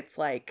it. And it's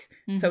like,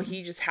 so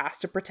he just has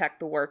to protect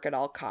the work at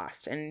all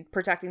costs. And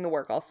protecting the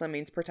work also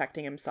means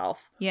protecting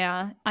himself.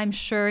 Yeah, I'm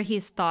sure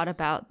he's thought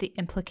about the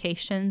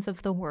implications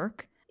of the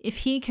work. If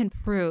he can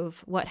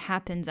prove what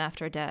happens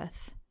after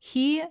death,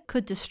 he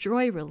could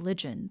destroy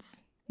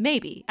religions.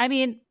 Maybe. I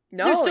mean,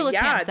 there's still a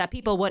chance that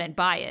people wouldn't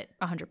buy it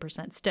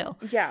 100% still.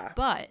 Yeah.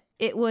 But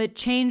it would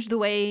change the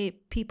way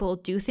people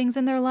do things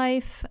in their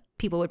life.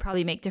 People would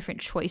probably make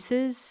different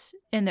choices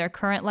in their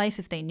current life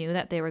if they knew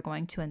that they were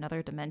going to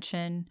another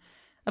dimension.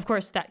 Of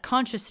course, that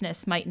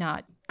consciousness might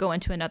not go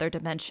into another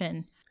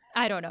dimension.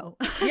 I don't know.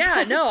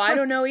 Yeah, no, I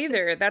don't know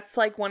either. That's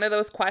like one of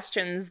those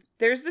questions.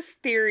 There's this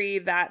theory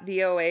that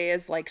the OA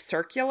is like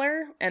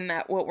circular and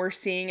that what we're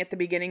seeing at the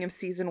beginning of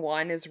season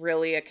 1 is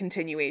really a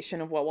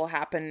continuation of what will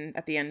happen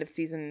at the end of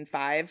season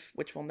 5,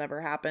 which will never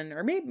happen,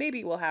 or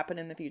maybe will happen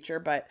in the future.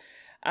 But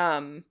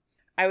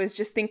I was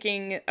just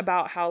thinking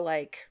about how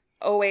like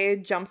OA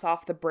jumps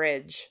off the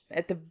bridge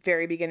at the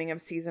very beginning of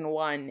season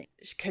 1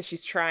 because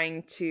she's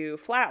trying to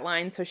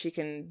flatline so she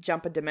can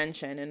jump a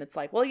dimension. And it's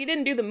like, well, you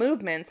didn't do the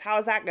movements. How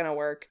is that going to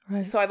work?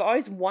 Right. So I've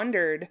always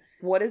wondered,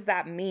 what does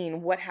that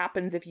mean? What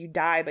happens if you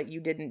die, but you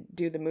didn't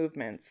do the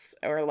movements?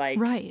 Or like,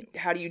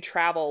 How do you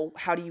travel?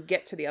 How do you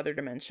get to the other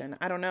dimension?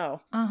 I don't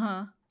know.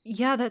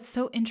 Yeah, that's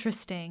so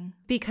interesting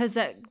Because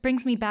that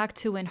brings me back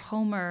to when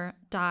Homer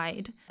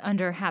died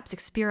under Hap's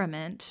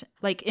experiment.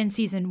 Like in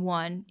season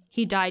 1,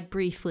 he died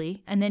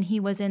briefly, and then he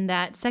was in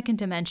that second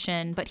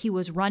dimension, but he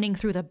was running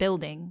through the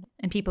building.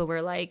 And people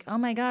were like, oh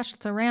my gosh,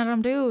 it's a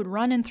random dude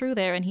running through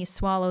there, and he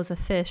swallows a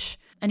fish,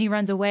 and he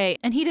runs away,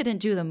 and he didn't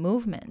do the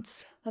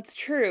movements. That's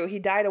true. He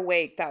died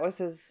awake. That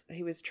was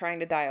he was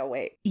trying to die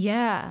awake.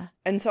 Yeah.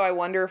 And so I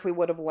wonder if we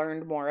would have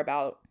learned more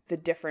about the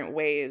different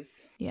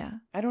ways. Yeah.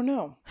 I don't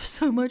know.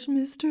 So much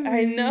mystery.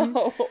 I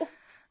know.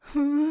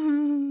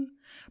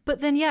 But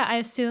then, yeah, I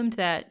assumed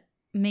that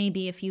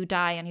maybe if you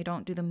die and you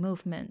don't do the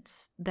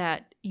movements,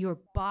 that your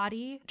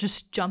body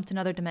just jumped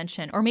another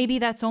dimension. Or maybe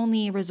that's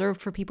only reserved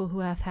for people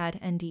who have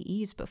had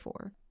NDEs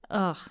before.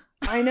 Ugh.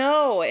 I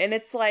know. And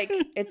it's like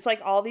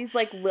all these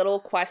like little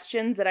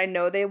questions that I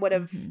know they would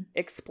have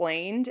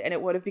explained and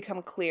it would have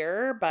become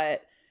clearer,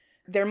 but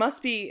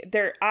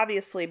there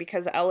obviously,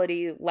 because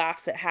Elodie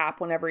laughs at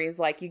Hap whenever he's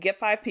like, you get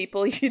 5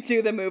 people, you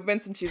do the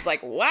movements, and she's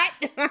like, what?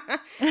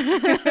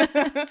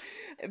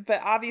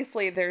 But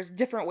obviously there's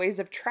different ways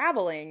of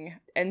traveling.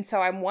 And so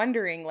I'm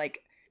wondering,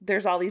 like,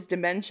 there's all these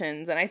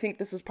dimensions. And I think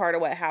this is part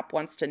of what Hap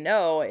wants to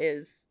know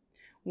is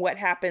what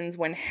happens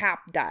when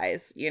Hap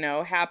dies. You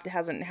know, Hap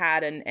hasn't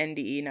had an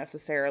NDE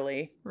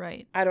necessarily.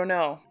 Right. I don't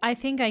know. I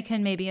think I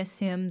can maybe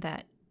assume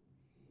that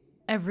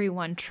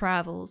everyone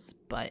travels,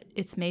 but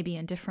it's maybe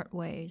in different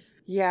ways.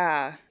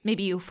 Yeah.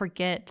 Maybe you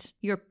forget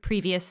your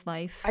previous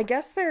life. I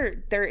guess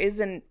there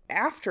is an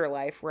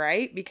afterlife,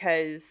 right?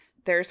 Because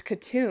there's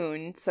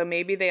Katoon, so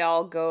maybe they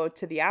all go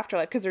to the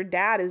afterlife because her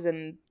dad is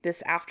in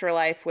this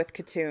afterlife with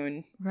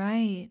Katoon.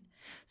 Right.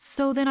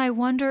 So then I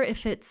wonder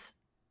if it's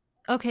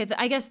okay.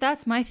 I guess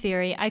that's my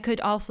theory. I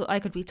could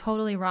be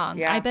totally wrong.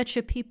 Yeah. I bet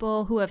you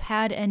people who have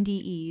had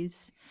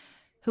NDEs,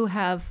 who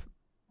have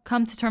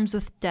come to terms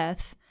with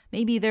death,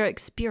 maybe they're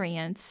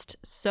experienced,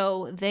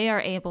 so they are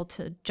able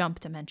to jump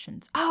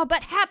dimensions. Oh,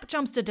 but Hap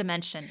jumps a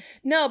dimension.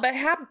 No, but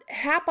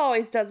Hap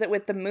always does it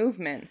with the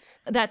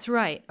movements. That's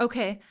right.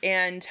 Okay.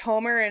 And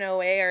Homer and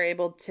OA are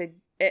able to,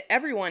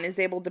 everyone is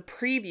able to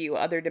preview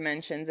other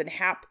dimensions, and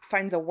Hap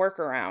finds a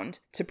workaround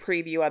to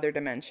preview other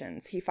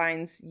dimensions. He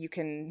finds you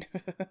can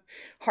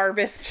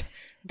harvest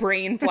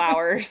brain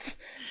flowers.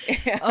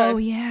 Oh,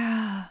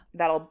 yeah.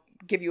 That'll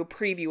give you a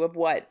preview of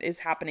what is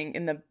happening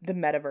in the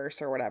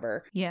metaverse or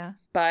whatever. Yeah.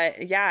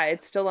 But yeah,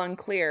 it's still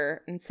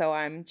unclear. And so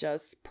I'm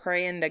just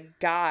praying to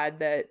God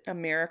that a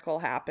miracle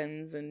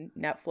happens and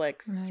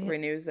Netflix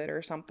renews it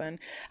or something.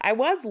 I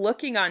was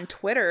looking on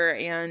Twitter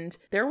and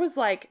there was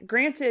like,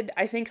 granted,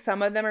 I think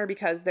some of them are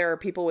because there are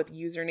people with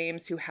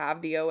usernames who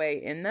have the OA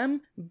in them,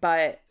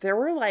 but there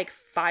were like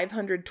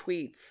 500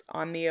 tweets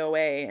on the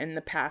OA in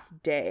the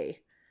past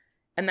day.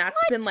 And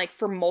that's been like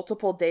for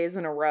multiple days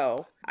in a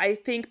row. I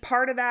think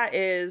part of that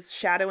is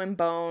Shadow and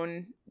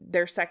Bone.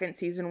 Their second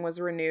season was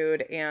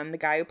renewed. And the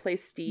guy who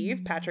plays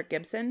Steve, Patrick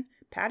Gibson,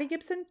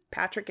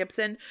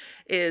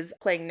 is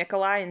playing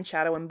Nikolai in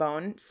Shadow and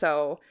Bone.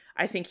 So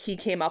I think he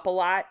came up a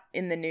lot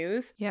in the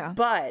news. Yeah.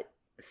 But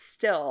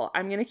still,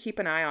 I'm going to keep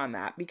an eye on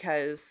that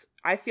because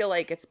I feel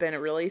like it's been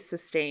really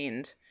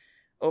sustained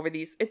over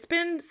these. It's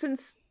been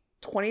since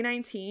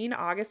 2019,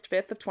 August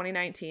 5th of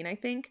 2019, I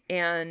think.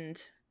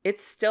 And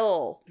it's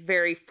still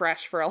very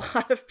fresh for a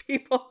lot of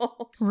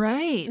people.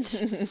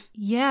 Right.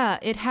 Yeah,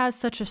 it has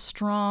such a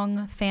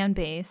strong fan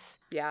base.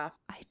 Yeah.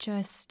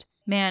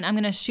 Man, I'm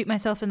going to shoot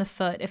myself in the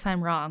foot if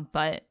I'm wrong,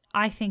 but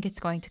I think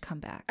it's going to come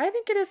back. I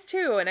think it is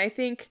too. And I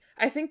think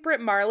Brit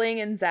Marling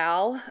and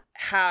Zal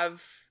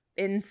have,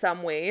 in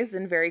some ways,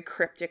 in very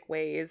cryptic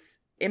ways,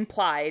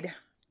 implied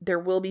there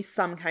will be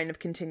some kind of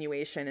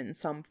continuation in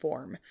some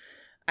form.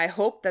 I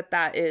hope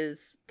that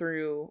is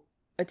through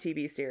a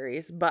TV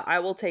series, but I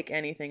will take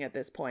anything at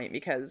this point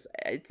because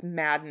it's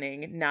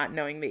maddening not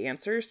knowing the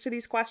answers to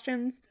these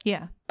questions.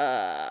 Yeah.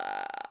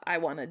 I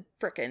want to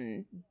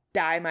frickin'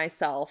 die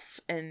myself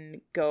and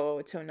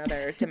go to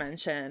another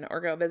dimension or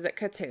go visit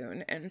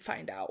Katoon and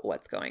find out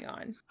what's going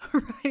on.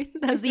 Right.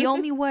 That's the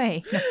only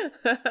way.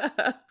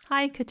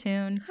 Hi,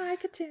 Katoon. Hi,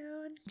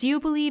 Katoon. Do you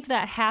believe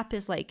that Hap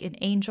is like an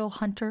angel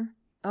hunter?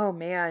 Oh,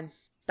 man.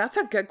 That's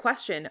a good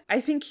question.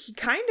 I think he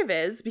kind of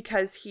is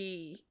because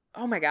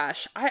oh my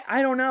gosh.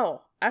 I don't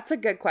know. That's a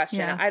good question.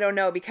 Yeah. I don't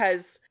know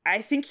because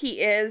I think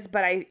he is,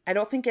 but I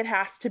don't think it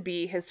has to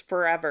be his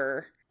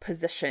forever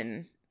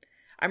position.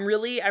 I'm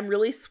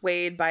really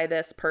swayed by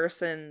this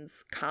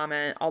person's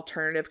comment,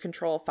 Alternative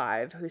Control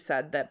 5, who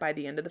said that by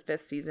the end of the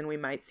 5th season, we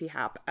might see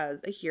Hap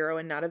as a hero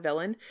and not a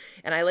villain.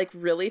 And I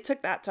really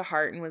took that to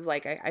heart and was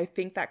like, I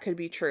think that could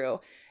be true.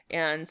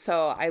 And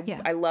so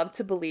I love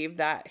to believe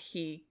that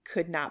he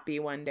could not be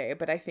one day,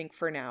 but I think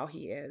for now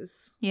he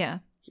is. Yeah.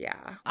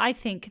 Yeah. I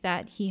think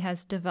that he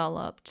has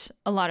developed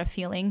a lot of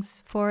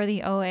feelings for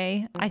the OA.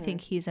 Mm-hmm. I think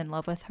he's in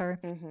love with her.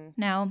 Mm-hmm.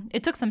 Now,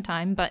 it took some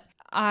time, but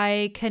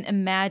I can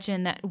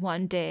imagine that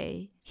one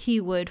day he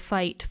would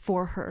fight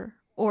for her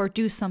or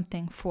do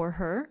something for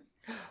her.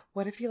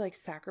 What if he like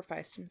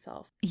sacrificed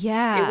himself?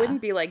 Yeah. It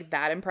wouldn't be like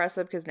that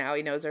impressive because now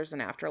he knows there's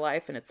an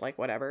afterlife and it's like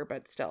whatever,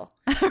 but still.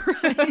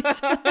 Right.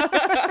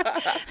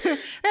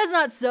 That's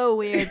not so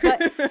weird,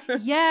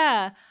 but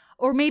yeah.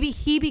 Or maybe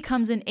he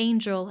becomes an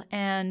angel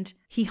and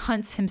he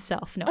hunts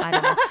himself. No, I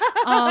don't know.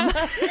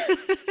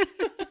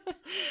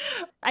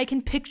 I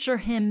can picture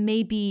him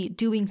maybe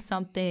doing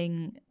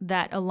something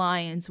that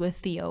aligns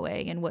with the OA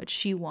and what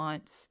she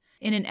wants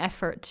in an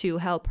effort to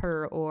help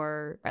her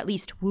or at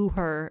least woo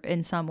her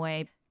in some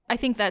way. I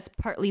think that's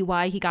partly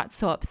why he got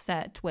so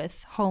upset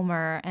with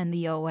Homer and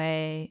the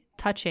OA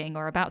touching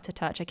or about to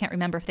touch. I can't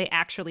remember if they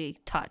actually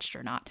touched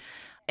or not.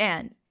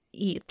 And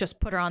he just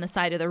put her on the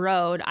side of the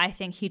road. I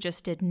think he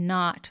just did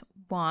not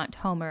want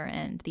Homer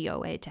and the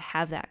OA to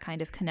have that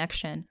kind of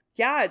connection.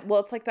 Yeah,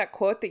 well, it's like that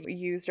quote that you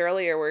used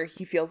earlier where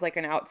he feels like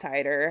an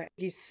outsider.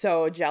 He's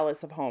so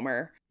jealous of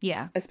Homer.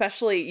 Yeah.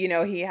 Especially, you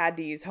know, he had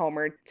to use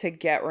Homer to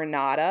get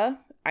Renata.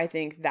 I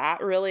think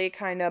that really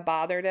kind of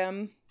bothered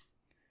him.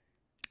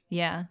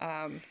 Yeah.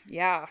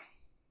 Yeah.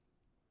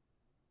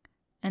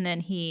 And then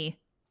he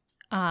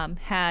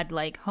had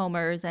like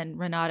Homer's and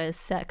Renata's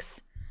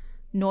sex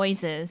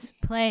noises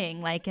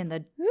playing like in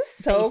the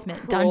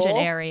basement dungeon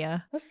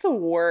area. That's the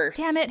worst.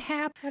 Damn it,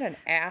 Hap. What an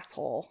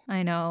asshole.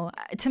 I know.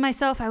 To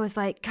myself, I was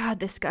like, God,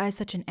 this guy's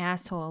such an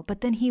asshole.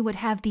 But then he would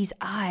have these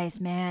eyes,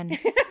 man.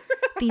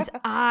 These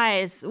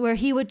eyes where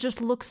he would just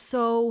look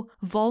so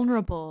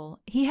vulnerable.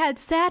 He had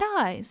sad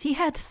eyes. He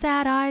had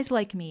sad eyes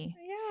like me.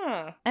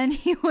 Yeah. And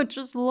he would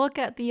just look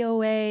at the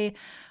OA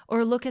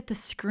or look at the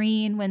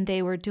screen when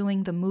they were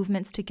doing the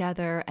movements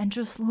together and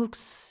just look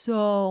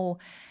so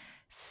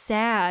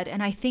sad.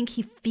 And I think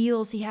he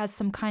feels he has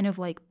some kind of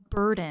like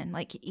burden.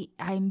 Like,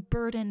 I'm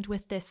burdened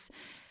with this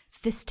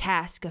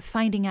task of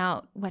finding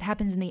out what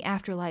happens in the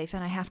afterlife,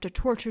 and I have to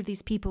torture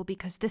these people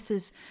because this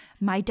is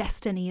my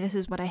destiny. This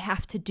is what I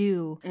have to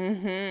do.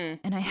 Mm-hmm.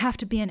 And I have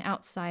to be an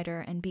outsider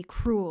and be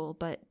cruel,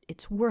 but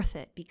it's worth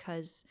it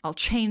because I'll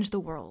change the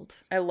world.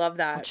 I love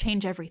that. I'll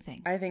change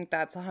everything. I think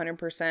that's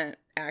 100%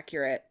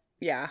 accurate.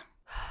 Yeah.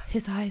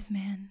 His eyes,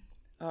 man.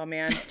 Oh,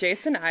 man.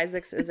 Jason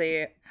Isaacs is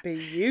a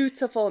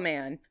beautiful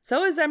man.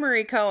 So is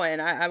Emery Cohen.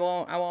 I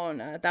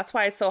won't. That's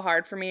why it's so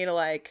hard for me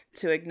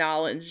to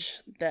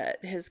acknowledge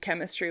that his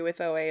chemistry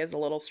with OA is a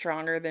little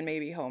stronger than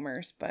maybe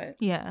Homer's, but.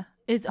 Yeah.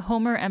 Is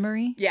Homer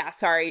Emery? Yeah,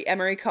 sorry.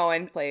 Emery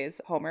Cohen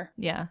plays Homer.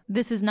 Yeah.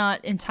 This is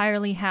not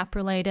entirely Hap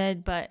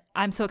related, but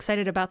I'm so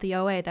excited about the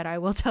OA that I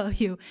will tell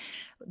you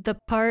the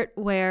part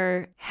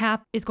where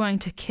Hap is going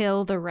to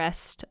kill the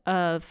rest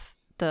of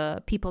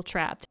the people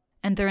trapped.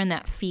 And they're in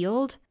that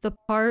field, the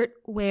part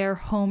where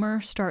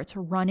Homer starts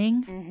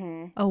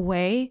running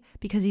away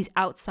because he's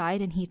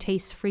outside and he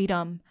tastes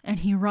freedom and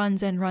he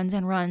runs and runs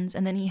and runs.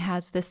 And then he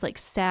has this like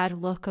sad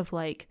look of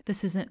like,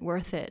 this isn't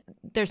worth it.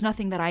 There's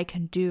nothing that I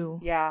can do.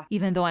 Yeah.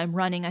 Even though I'm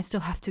running, I still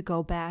have to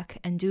go back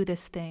and do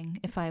this thing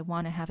if I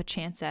want to have a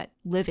chance at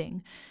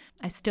living.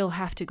 I still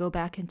have to go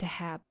back into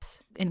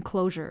Hap's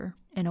enclosure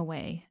in a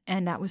way.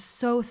 And that was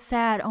so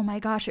sad. Oh my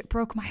gosh, it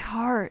broke my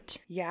heart.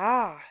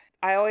 Yeah.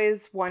 I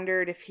always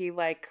wondered if he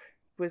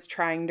was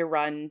trying to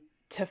run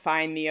to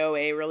find the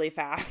OA really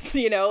fast,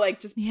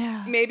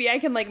 maybe I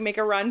can make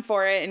a run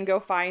for it and go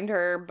find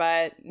her.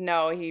 But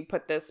no, he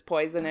put this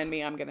poison in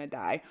me. I'm going to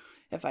die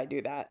if I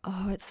do that.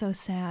 Oh, it's so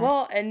sad.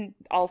 Well, and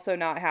also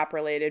not Hap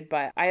related,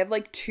 but I have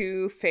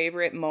two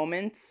favorite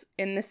moments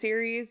in the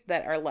series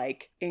that are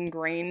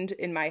ingrained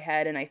in my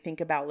head and I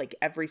think about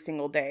every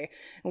single day.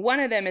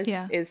 One of them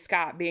is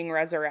Scott being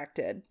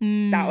resurrected.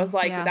 That was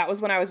that was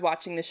when I was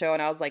watching the show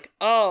and I was like,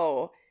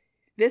 oh,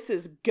 this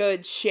is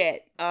good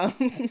shit.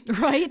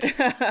 Right.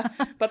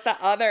 But the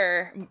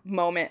other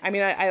moment, I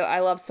mean, I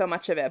love so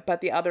much of it,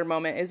 but the other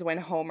moment is when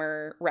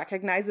Homer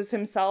recognizes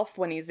himself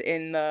when he's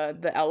in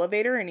the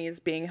elevator and he's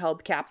being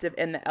held captive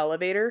in the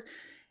elevator.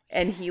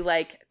 And he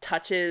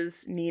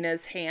touches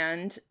Nina's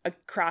hand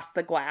across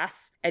the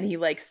glass and he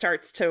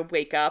starts to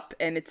wake up.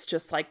 And it's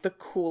just the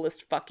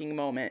coolest fucking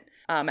moment.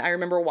 I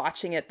remember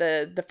watching it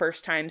the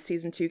first time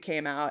season 2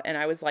 came out and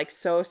I was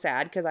so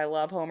sad because I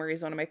love Homer.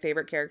 He's one of my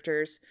favorite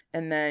characters.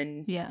 And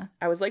then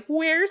I was like,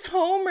 where's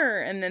Homer?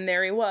 And then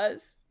there he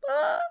was.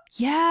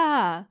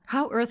 Yeah.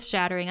 How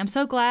earth-shattering. I'm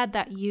so glad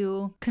that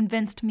you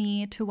convinced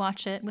me to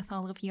watch it with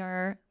all of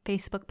your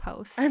Facebook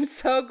posts. I'm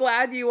so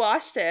glad you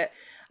watched it.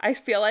 I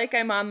feel like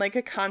I'm on a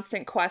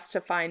constant quest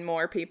to find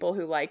more people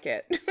who like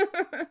it.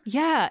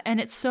 Yeah, and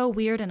it's so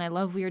weird and I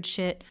love weird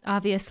shit,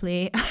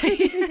 obviously.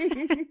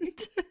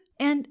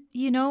 And,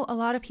 a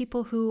lot of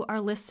people who are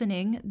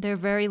listening, they're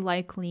very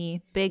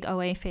likely big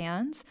OA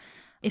fans.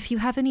 If you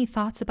have any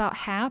thoughts about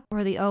Hap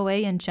or the OA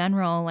in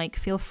general,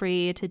 feel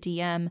free to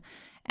DM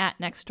at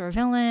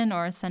nextdoorvillain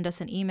or send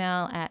us an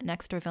email at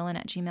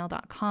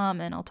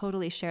nextdoorvillain@gmail.com and I'll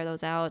totally share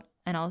those out.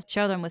 And I'll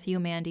share them with you,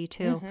 Mandy,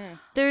 too. Mm-hmm.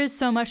 There is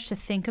so much to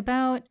think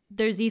about.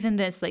 There's even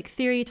this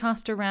theory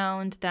tossed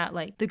around that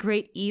the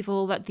great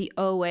evil that the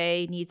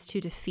OA needs to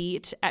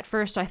defeat. At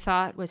first I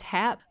thought was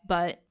Hap,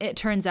 but it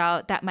turns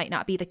out that might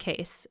not be the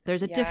case.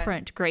 There's a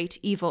different great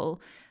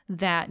evil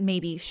that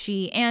maybe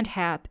she and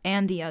Hap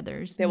and the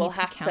others They need will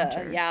have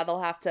counter. they'll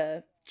have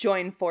to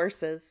join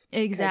forces. Could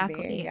be,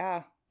 Exactly.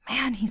 yeah.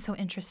 Man, he's so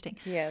interesting.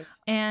 He is.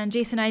 And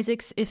Jason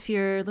Isaacs, if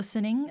you're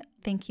listening,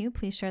 thank you.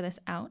 Please share this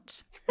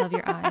out. Love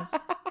your eyes.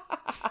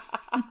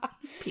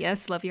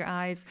 P.S. Love your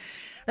eyes.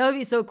 That would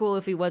be so cool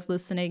if he was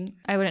listening.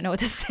 I wouldn't know what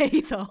to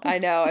say, though. I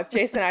know. If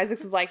Jason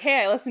Isaacs was like,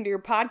 hey, I listened to your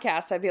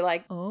podcast, I'd be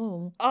like,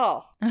 Oh,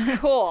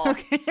 cool.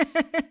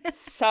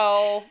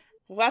 So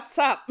what's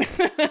up?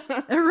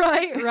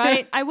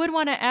 right. I would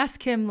want to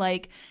ask him,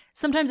 like,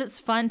 sometimes it's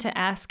fun to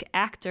ask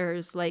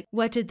actors, like,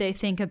 what did they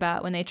think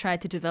about when they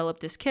tried to develop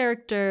this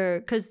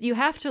character? Because you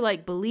have to,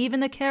 like, believe in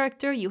the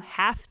character. You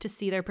have to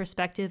see their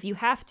perspective. You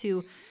have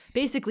to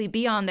basically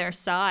be on their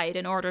side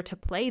in order to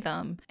play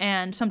them.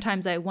 And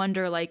sometimes I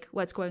wonder, like,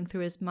 what's going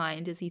through his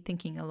mind. Is he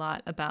thinking a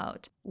lot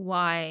about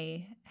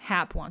why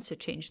Hap wants to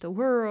change the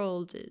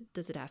world?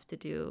 Does it have to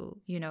do,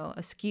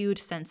 a skewed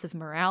sense of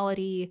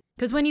morality?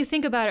 Because when you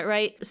think about it,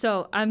 right?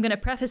 So I'm going to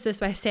preface this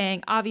by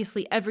saying,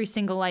 obviously, every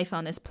single life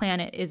on this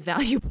planet is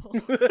valuable.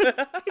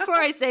 Before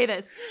I say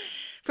this.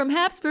 From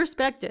Hap's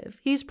perspective,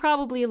 he's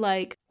probably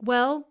like,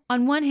 well,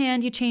 on one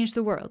hand, you change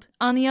the world.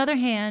 On the other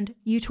hand,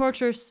 you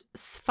torture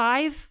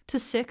 5 to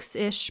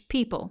 6-ish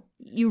people.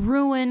 You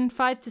ruin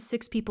 5 to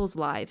 6 people's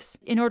lives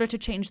in order to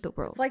change the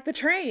world. It's like the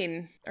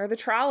train or the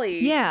trolley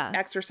Yeah.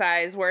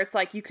 exercise where it's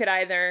like you could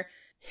either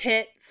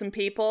hit some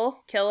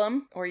people, kill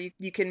them, or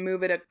you can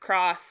move it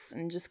across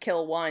and just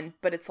kill one,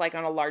 but it's like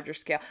on a larger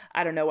scale.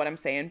 I don't know what I'm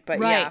saying, but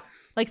Right. yeah.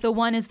 Like the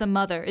one is the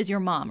mother, is your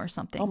mom or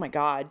something. Oh my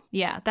God.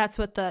 Yeah, that's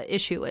what the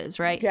issue is,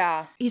 right?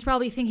 Yeah. He's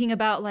probably thinking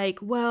about like,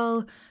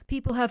 well,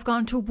 people have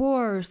gone to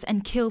wars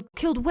and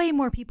killed way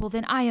more people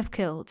than I have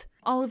killed.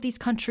 All of these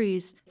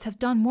countries have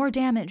done more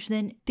damage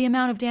than the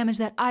amount of damage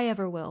that I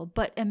ever will.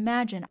 But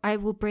imagine, I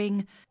will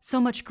bring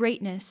so much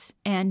greatness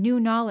and new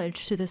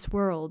knowledge to this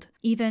world,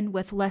 even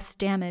with less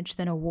damage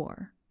than a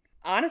war.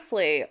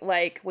 Honestly,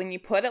 like when you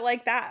put it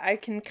like that, I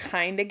can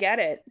kind of get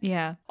it.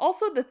 Yeah.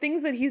 Also, the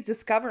things that he's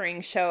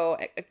discovering show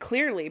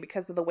clearly,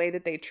 because of the way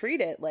that they treat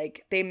it,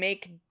 like they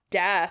make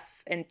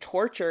death and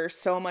torture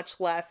so much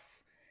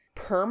less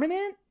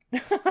permanent.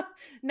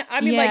 No,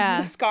 I mean, Yeah.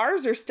 like the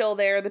scars are still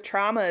there, the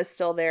trauma is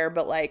still there,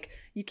 but like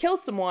you kill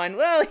someone,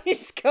 well, you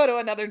just go to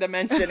another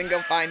dimension and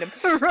go find him.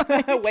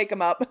 Right. Wake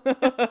him up.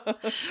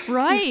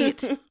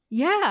 Right.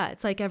 Yeah,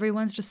 it's like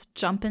everyone's just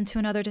jumping to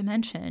another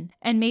dimension.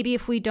 And maybe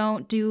if we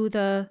don't do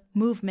the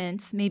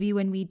movements, maybe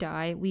when we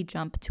die, we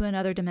jump to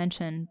another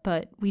dimension,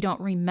 but we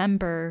don't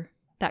remember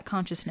that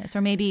consciousness.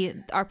 Or maybe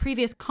our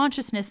previous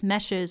consciousness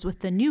meshes with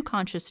the new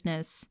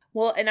consciousness.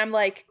 Well, and I'm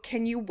like,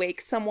 can you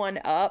wake someone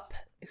up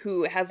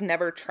who has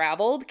never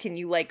traveled? Can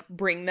you like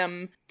bring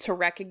them to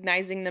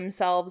recognizing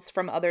themselves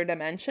from other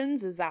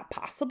dimensions? Is that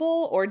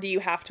possible? Or do you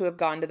have to have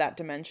gone to that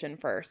dimension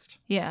first?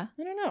 Yeah.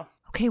 I don't know.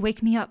 Okay,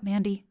 wake me up,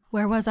 Mandy.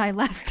 Where was I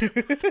last?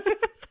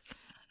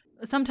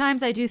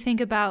 Sometimes I do think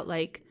about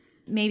like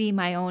maybe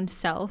my own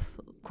self,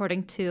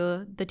 according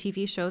to the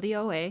TV show The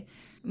OA.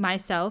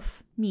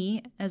 Myself,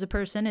 me as a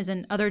person, is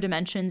in other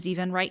dimensions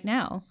even right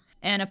now.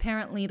 And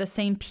apparently the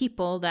same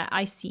people that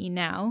I see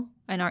now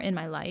and are in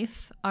my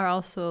life are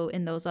also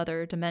in those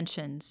other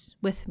dimensions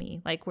with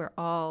me. Like we're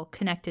all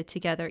connected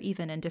together,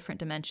 even in different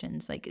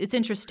dimensions. Like it's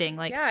interesting.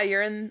 Like, Yeah,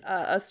 you're in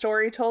a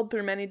story told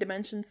through many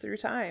dimensions through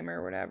time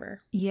or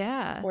whatever.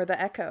 yeah. Or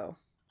the echo.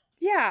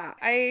 Yeah,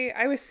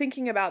 I was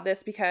thinking about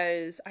this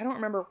because I don't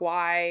remember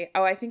why.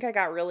 Oh, I think I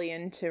got really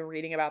into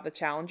reading about the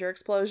Challenger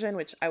explosion,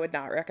 which I would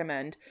not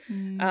recommend.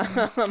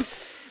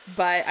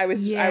 But I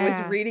was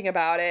reading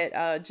about it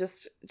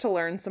just to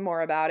learn some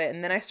more about it,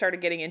 and then I started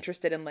getting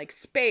interested in like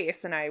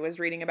space, and I was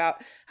reading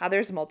about how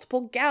there's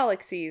multiple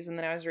galaxies, and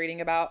then I was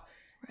reading about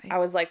I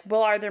was like,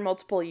 well, are there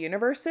multiple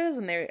universes?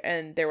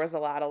 And there was a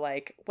lot of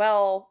like,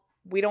 well,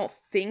 we don't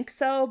think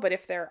so, but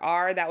if there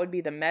are, that would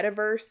be the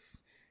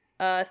metaverse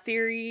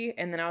theory.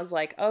 And then I was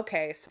like,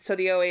 okay, so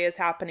the OA is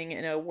happening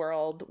in a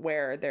world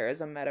where there is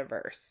a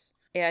metaverse.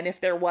 And if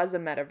there was a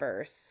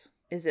metaverse,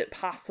 is it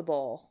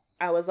possible?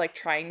 I was like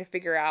trying to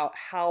figure out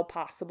how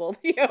possible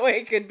the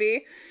OA could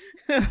be.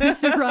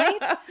 Right?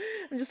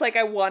 I'm just like,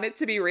 I want it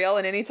to be real.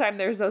 And anytime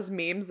there's those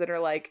memes that are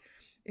like,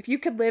 if you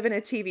could live in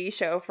a TV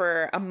show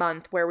for a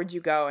month, where would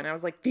you go? And I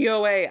was like, the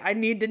OA, I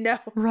need to know.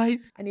 Right.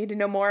 I need to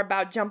know more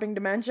about jumping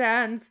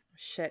dimensions.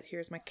 Shit,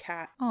 here's my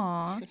cat.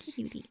 Aw,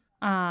 cutie.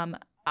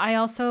 I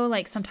also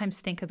like sometimes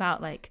think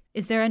about like,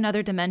 is there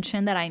another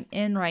dimension that I'm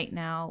in right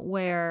now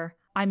where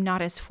I'm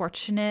not as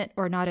fortunate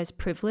or not as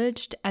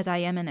privileged as I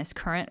am in this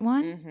current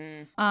one?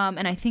 Mm-hmm.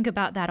 And I think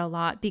about that a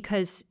lot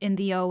because in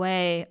the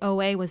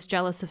OA was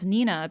jealous of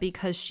Nina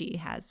because she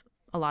has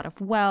a lot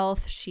of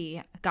wealth.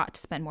 She got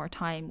to spend more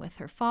time with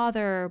her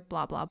father,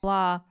 blah, blah,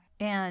 blah.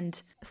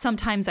 And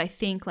sometimes I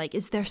think like,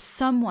 is there a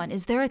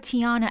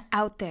Tiana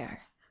out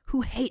there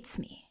who hates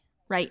me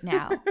right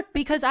now?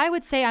 Because I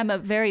would say I'm a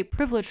very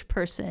privileged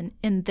person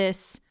in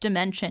this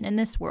dimension, in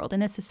this world, in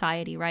this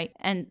society, right?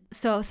 And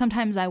so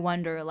sometimes I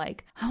wonder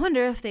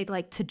if they'd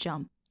like to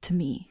jump to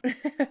me.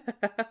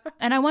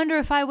 And I wonder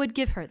if I would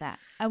give her that.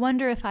 I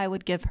wonder if I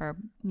would give her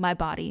my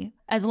body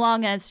as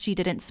long as she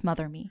didn't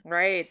smother me.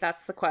 Right,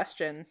 that's the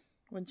question.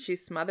 Would she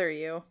smother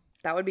you?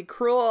 That would be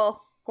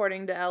cruel,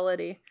 according to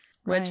Elodie.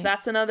 Which, Right.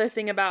 that's another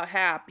thing about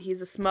Hap.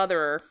 He's a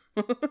smotherer.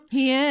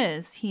 He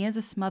is. He is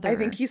a smotherer. I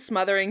think he's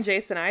smothering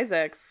Jason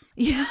Isaacs.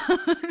 Yeah.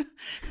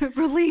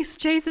 Release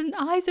Jason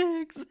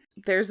Isaacs.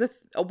 There's a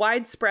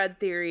widespread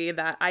theory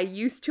that I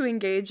used to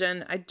engage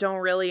in. I don't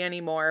really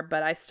anymore,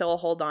 but I still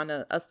hold on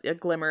to a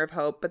glimmer of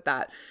hope. But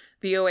that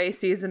the OA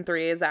season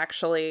 3 is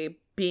actually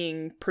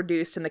being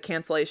produced and the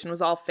cancellation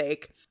was all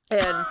fake.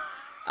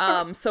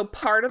 And so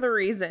part of the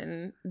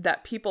reason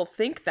that people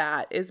think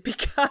that is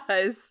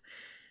because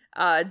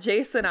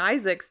Jason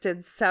Isaacs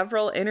did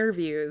several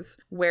interviews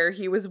where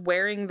he was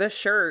wearing the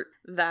shirt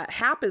that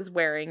Hap is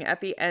wearing at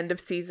the end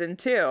of season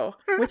 2,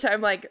 which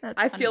I'm like,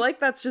 I feel like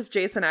that's just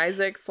Jason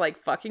Isaacs like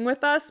fucking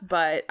with us,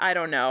 but I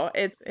don't know.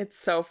 It's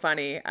so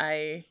funny.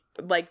 I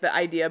like the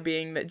idea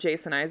being that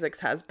Jason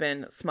Isaacs has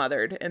been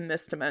smothered in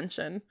this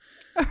dimension.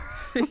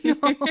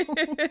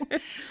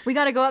 We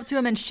got to go up to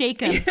him and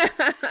shake him.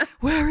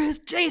 Where is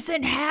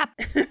Jason Hap?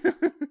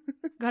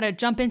 Gotta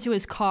jump into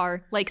his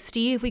car. Like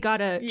Steve, we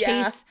gotta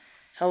chase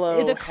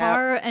Hello, the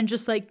car and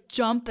just like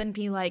jump and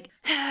be like,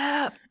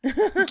 Hap,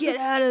 get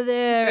out of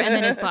there. And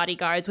then his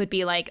bodyguards would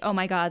be like, oh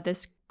my God,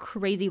 this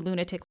crazy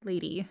lunatic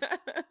lady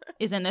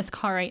is in this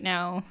car right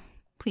now.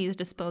 Please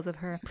dispose of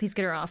her. Please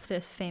get her off,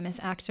 this famous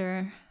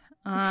actor.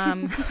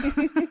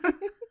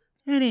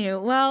 Anyway,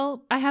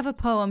 well, I have a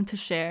poem to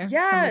share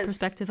from the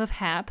perspective of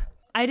Hap.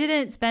 I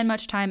didn't spend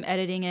much time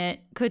editing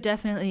it. Could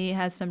definitely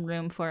has some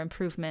room for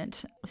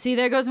improvement. See,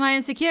 there goes my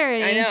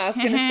insecurity. I know, I was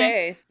going to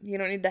say, you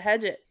don't need to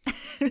hedge it.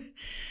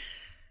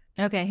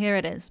 Okay, here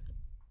it is.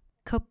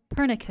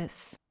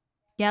 Copernicus,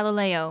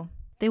 Galileo.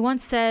 They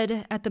once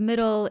said, at the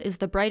middle is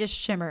the brightest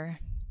shimmer,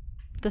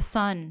 the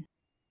sun.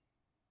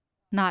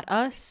 Not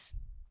us,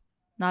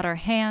 not our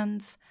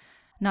hands,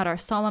 not our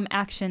solemn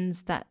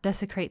actions that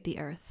desecrate the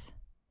earth,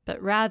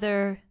 but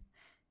rather,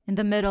 in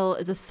the middle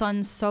is a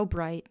sun so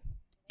bright,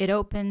 it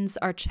opens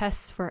our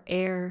chests for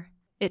air,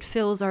 it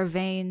fills our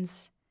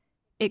veins,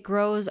 it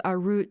grows our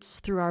roots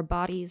through our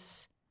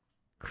bodies,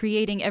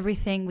 creating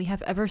everything we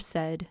have ever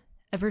said,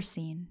 ever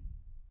seen.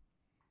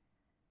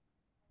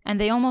 And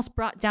they almost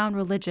brought down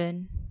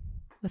religion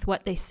with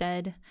what they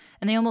said,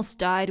 and they almost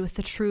died with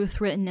the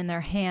truth written in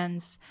their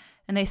hands,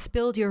 and they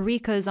spilled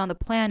eurekas on the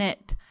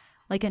planet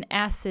like an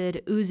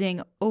acid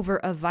oozing over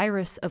a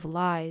virus of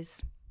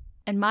lies.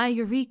 And my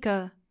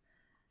eureka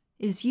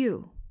is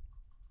you,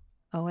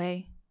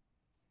 OA.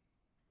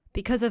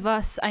 Because of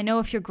us, I know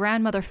if your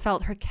grandmother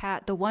felt her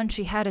cat, the one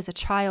she had as a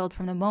child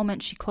from the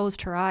moment she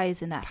closed her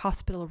eyes in that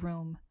hospital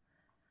room.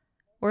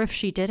 Or if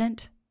she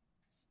didn't.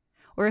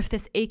 Or if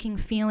this aching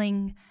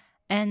feeling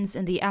ends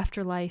in the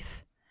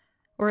afterlife.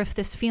 Or if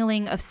this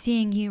feeling of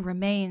seeing you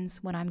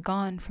remains when I'm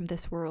gone from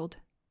this world.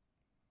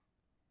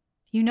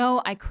 You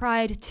know, I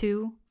cried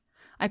too.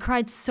 I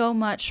cried so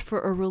much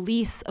for a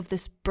release of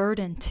this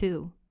burden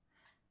too.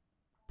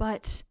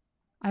 But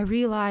I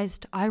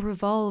realized I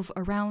revolve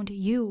around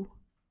you,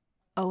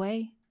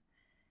 OA.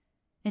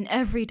 In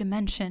every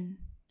dimension,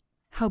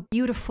 how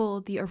beautiful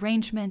the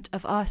arrangement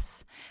of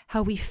us,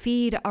 how we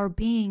feed our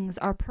beings,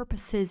 our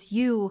purposes,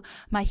 you,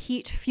 my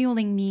heat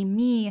fueling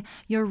me,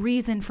 your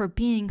reason for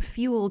being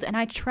fueled, and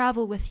I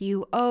travel with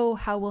you, oh,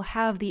 how we'll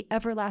have the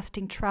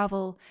everlasting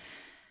travel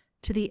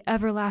to the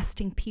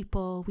everlasting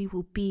people we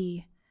will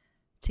be,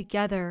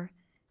 together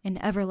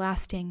in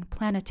everlasting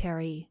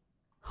planetary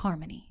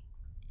harmony.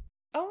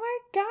 Oh my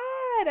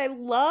God, I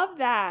love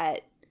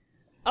that.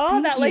 Oh,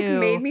 Thank that like you.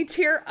 made me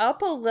tear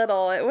up a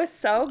little. It was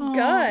so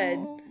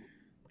good.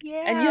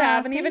 Yeah, And you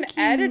haven't even thank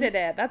you. edited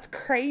it. That's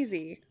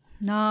crazy.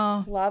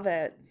 No, Love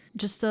it.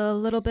 just a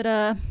little bit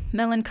of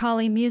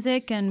melancholy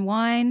music and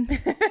wine.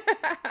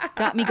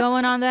 Got me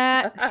going on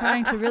that,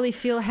 trying to really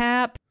feel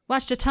Hap.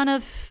 Watched a ton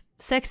of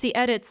sexy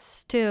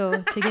edits,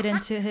 too, to get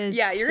into his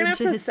Yeah, you're going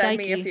to have to send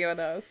me a psyche. few of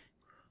those.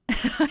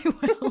 I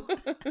will.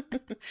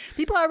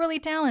 People are really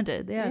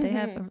talented. Yeah, they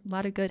have a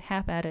lot of good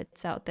Hap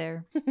edits out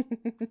there.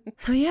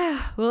 So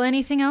yeah, well,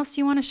 anything else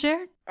you want to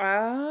share?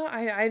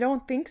 I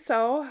don't think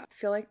so. I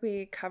feel like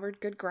we covered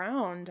good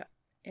ground.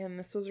 And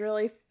this was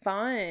really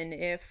fun.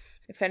 If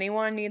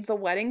anyone needs a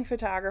wedding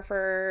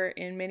photographer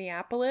in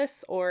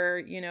Minneapolis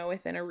or, you know,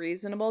 within a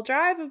reasonable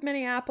drive of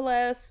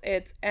Minneapolis,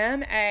 it's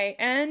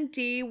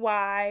Mandy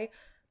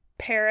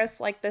Paris,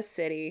 like the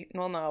city.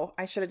 Well, no,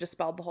 I should have just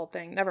spelled the whole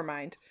thing. Never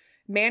mind.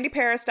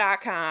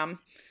 MandyParis.com.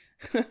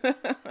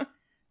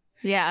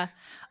 Yeah.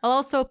 I'll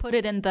also put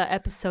it in the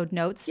episode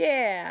notes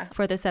Yeah.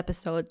 for this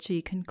episode, so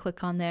you can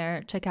click on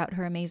there, check out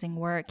her amazing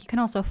work. You can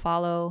also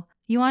follow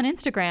you on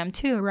Instagram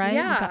too, right?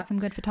 Yeah. You got some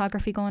good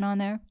photography going on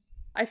there.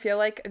 I feel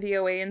like the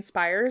OA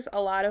inspires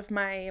a lot of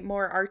my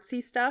more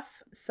artsy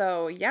stuff.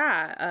 So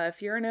yeah,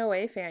 if you're an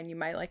OA fan, you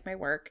might like my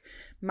work.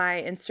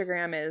 My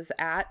Instagram is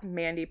at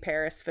Mandy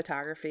Paris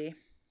Photography.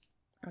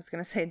 I was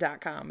going to say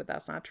 .com, but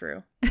that's not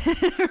true.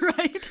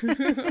 Right.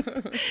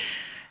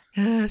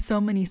 So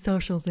many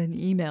socials and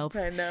emails.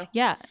 I know.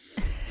 Yeah.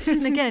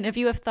 And again, if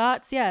you have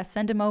thoughts,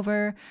 send them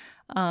over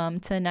to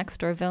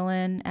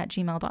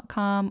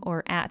nextdoorvillain@gmail.com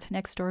or at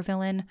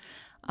nextdoorvillain.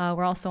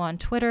 We're also on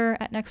Twitter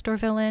at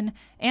nextdoorvillain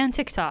and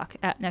TikTok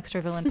at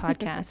nextdoorvillain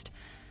podcast.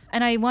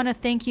 And I want to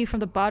thank you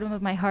from the bottom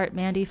of my heart,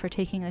 Mandy, for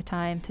taking the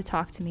time to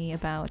talk to me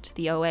about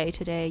the OA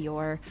today.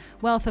 Your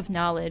wealth of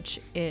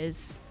knowledge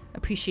is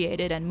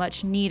appreciated and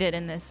much needed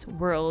in this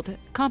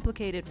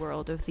complicated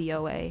world of the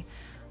OA.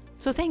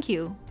 So thank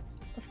you.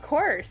 Of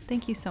course.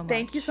 Thank you so much.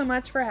 Thank you so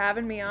much for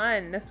having me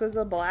on. This was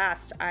a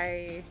blast.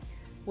 I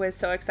was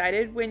so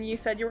excited when you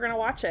said you were going to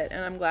watch it,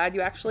 and I'm glad you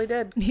actually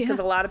did. Because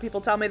a lot of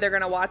people tell me they're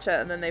going to watch it,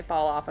 and then they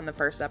fall off on the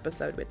first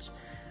episode, which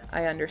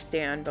I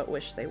understand, but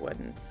wish they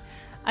wouldn't.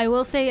 I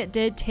will say it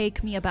did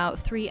take me about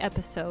 3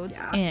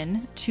 episodes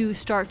in to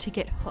start to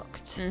get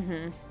hooked.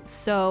 Mm-hmm.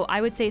 So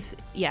I would say,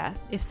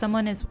 if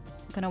someone is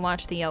going to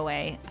watch the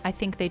OA, I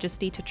think they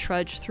just need to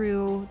trudge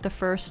through the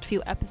first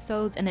few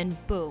episodes, and then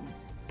boom,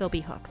 they'll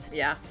be hooked.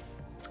 Yeah,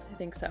 I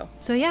think so.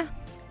 So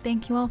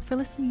thank you all for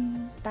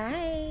listening.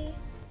 Bye.